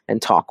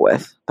and talk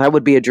with. That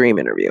would be a dream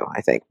interview,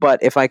 I think.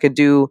 But if I could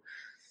do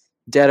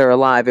dead or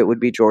alive, it would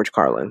be George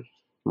Carlin,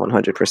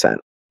 100%.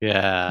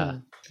 Yeah.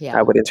 Yeah.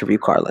 I would interview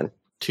Carlin.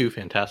 Two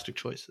fantastic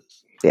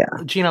choices. Yeah.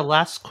 Gina,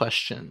 last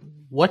question.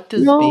 What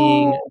does No.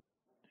 being...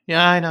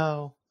 Yeah, I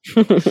know.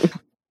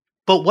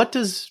 But what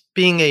does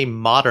being a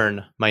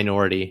modern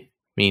minority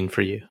mean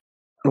for you?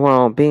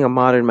 Well, being a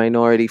modern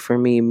minority for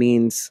me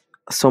means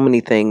so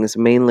many things,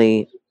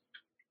 mainly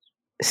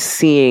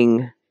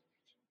seeing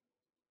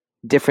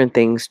different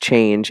things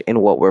change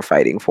in what we're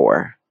fighting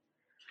for.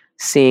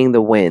 Seeing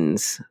the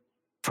wins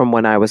from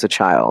when I was a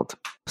child,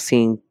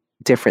 seeing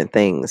different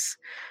things,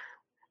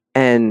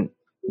 and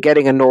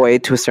getting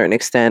annoyed to a certain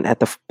extent at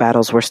the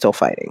battles we're still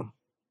fighting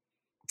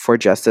for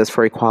justice,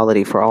 for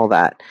equality, for all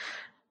that.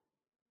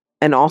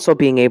 And also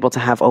being able to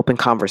have open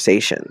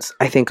conversations.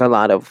 I think a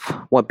lot of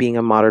what being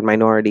a modern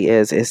minority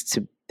is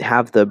to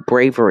have the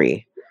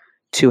bravery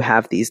to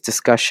have these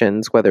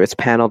discussions, whether it's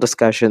panel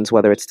discussions,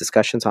 whether it's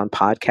discussions on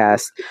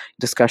podcasts,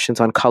 discussions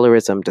on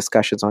colorism,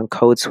 discussions on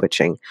code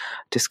switching,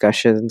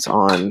 discussions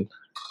on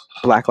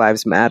Black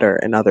Lives Matter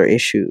and other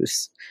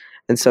issues,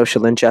 and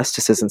social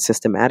injustices and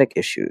systematic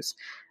issues.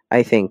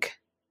 I think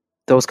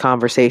those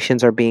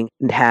conversations are being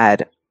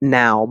had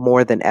now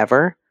more than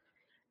ever.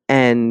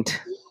 And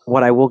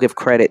what I will give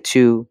credit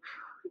to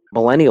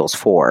millennials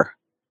for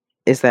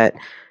is that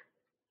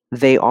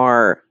they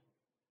are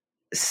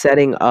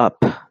setting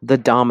up the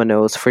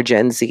dominoes for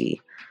Gen Z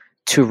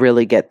to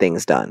really get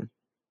things done.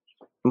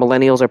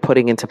 Millennials are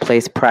putting into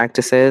place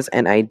practices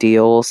and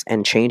ideals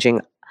and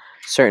changing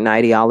certain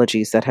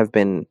ideologies that have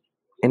been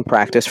in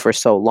practice for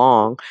so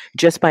long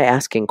just by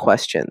asking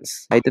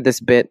questions. I did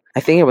this bit, I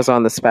think it was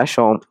on the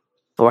special,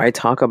 where I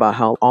talk about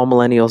how all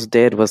millennials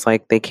did was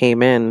like they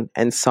came in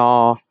and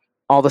saw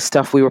all the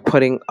stuff we were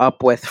putting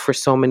up with for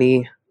so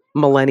many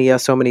millennia,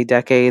 so many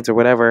decades or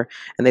whatever,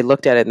 and they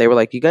looked at it and they were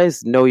like, you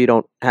guys know you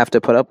don't have to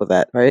put up with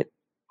that, right?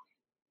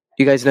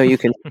 You guys know you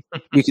can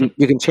you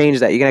can change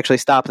that. You can actually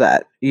stop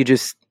that. You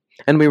just...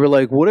 And we were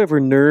like,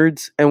 whatever,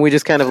 nerds. And we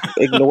just kind of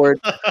ignored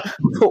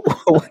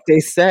what they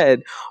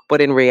said.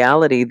 But in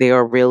reality, they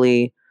are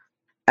really,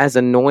 as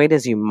annoyed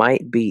as you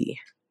might be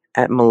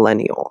at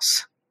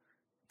millennials,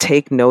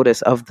 take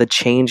notice of the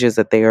changes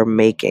that they are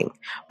making,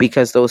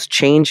 because those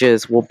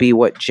changes will be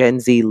what Gen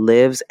Z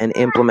lives and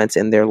implements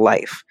in their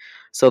life.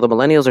 So the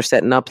millennials are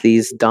setting up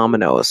these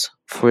dominoes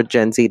for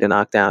Gen Z to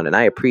knock down. And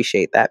I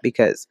appreciate that,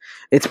 because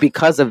it's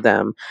because of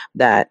them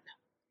that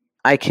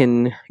I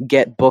can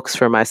get books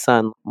for my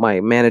son. My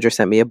manager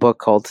sent me a book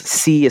called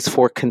C is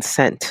for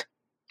Consent,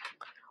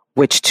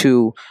 which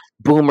to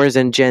boomers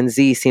and Gen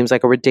Z seems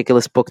like a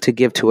ridiculous book to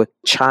give to a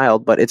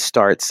child, but it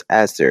starts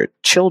as their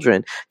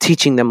children,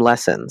 teaching them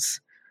lessons.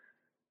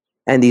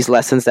 And these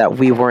lessons that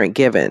we weren't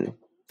given.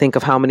 Think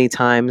of how many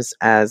times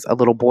as a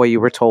little boy you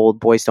were told,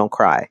 boys don't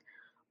cry,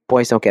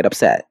 boys don't get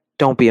upset,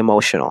 don't be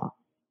emotional,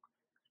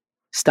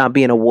 stop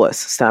being a wuss,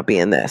 stop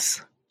being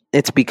this.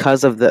 It's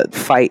because of the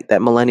fight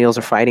that millennials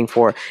are fighting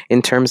for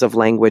in terms of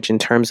language, in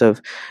terms of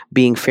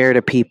being fair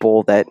to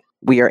people, that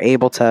we are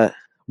able to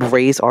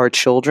raise our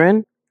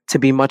children to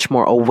be much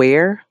more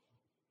aware,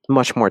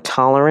 much more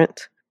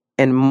tolerant,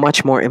 and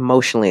much more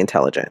emotionally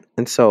intelligent.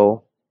 And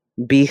so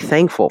be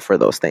thankful for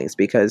those things,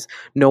 because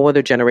no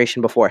other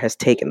generation before has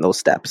taken those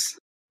steps.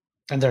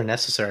 And they're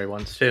necessary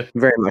ones too.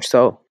 Very much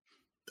so.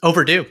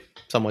 Overdue,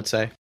 some would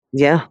say.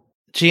 Yeah.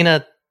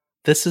 Gina,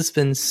 this has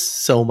been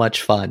so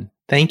much fun.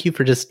 Thank you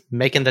for just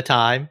making the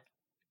time,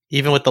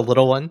 even with the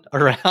little one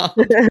around.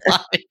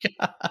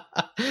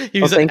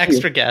 He was an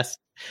extra guest.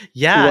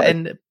 Yeah,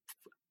 and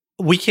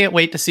we can't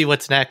wait to see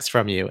what's next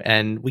from you,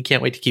 and we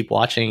can't wait to keep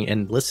watching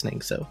and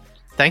listening. So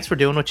thanks for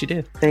doing what you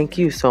do. Thank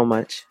you so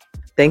much.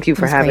 Thank you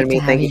for having me.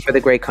 Thank you for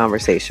the great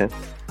conversation.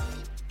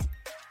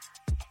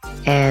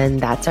 And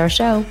that's our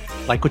show.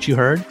 Like what you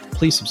heard?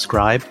 Please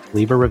subscribe,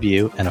 leave a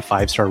review, and a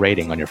 5-star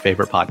rating on your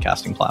favorite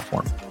podcasting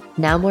platform.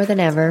 Now more than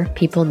ever,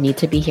 people need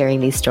to be hearing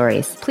these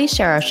stories. Please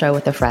share our show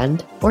with a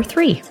friend or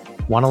 3.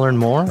 Want to learn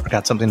more or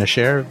got something to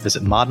share?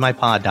 Visit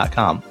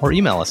modmypod.com or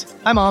email us,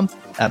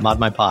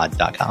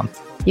 himom@modmypod.com.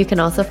 You can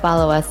also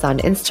follow us on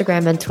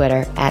Instagram and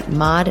Twitter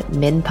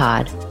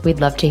 @modminpod. We'd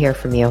love to hear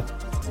from you.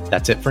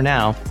 That's it for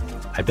now.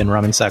 I've been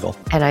Raman Sehgal.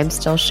 And I'm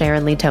still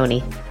Sharon Lee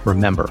Tony.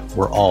 Remember,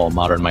 we're all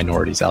modern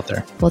minorities out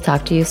there. We'll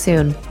talk to you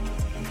soon.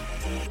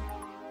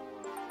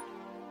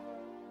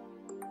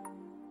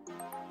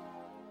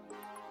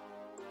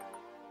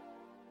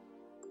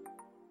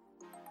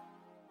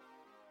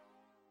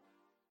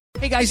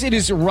 Hey guys, it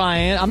is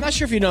Ryan. I'm not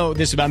sure if you know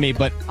this about me,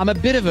 but I'm a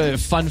bit of a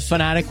fun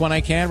fanatic when I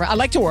can. I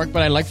like to work,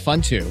 but I like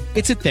fun too.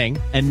 It's a thing.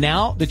 And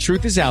now the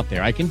truth is out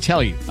there. I can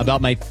tell you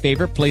about my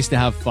favorite place to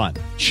have fun.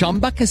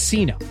 Chumba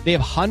Casino. They have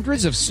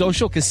hundreds of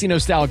social casino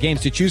style games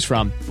to choose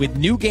from with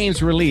new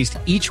games released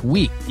each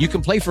week. You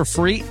can play for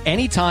free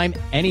anytime,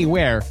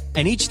 anywhere.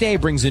 And each day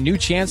brings a new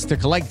chance to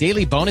collect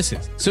daily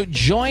bonuses. So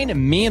join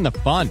me in the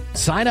fun.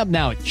 Sign up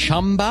now at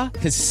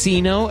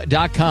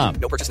ChumbaCasino.com.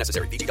 No purchase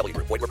necessary. VGW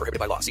Group. Void where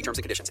prohibited by law. See terms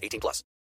and conditions. 18+.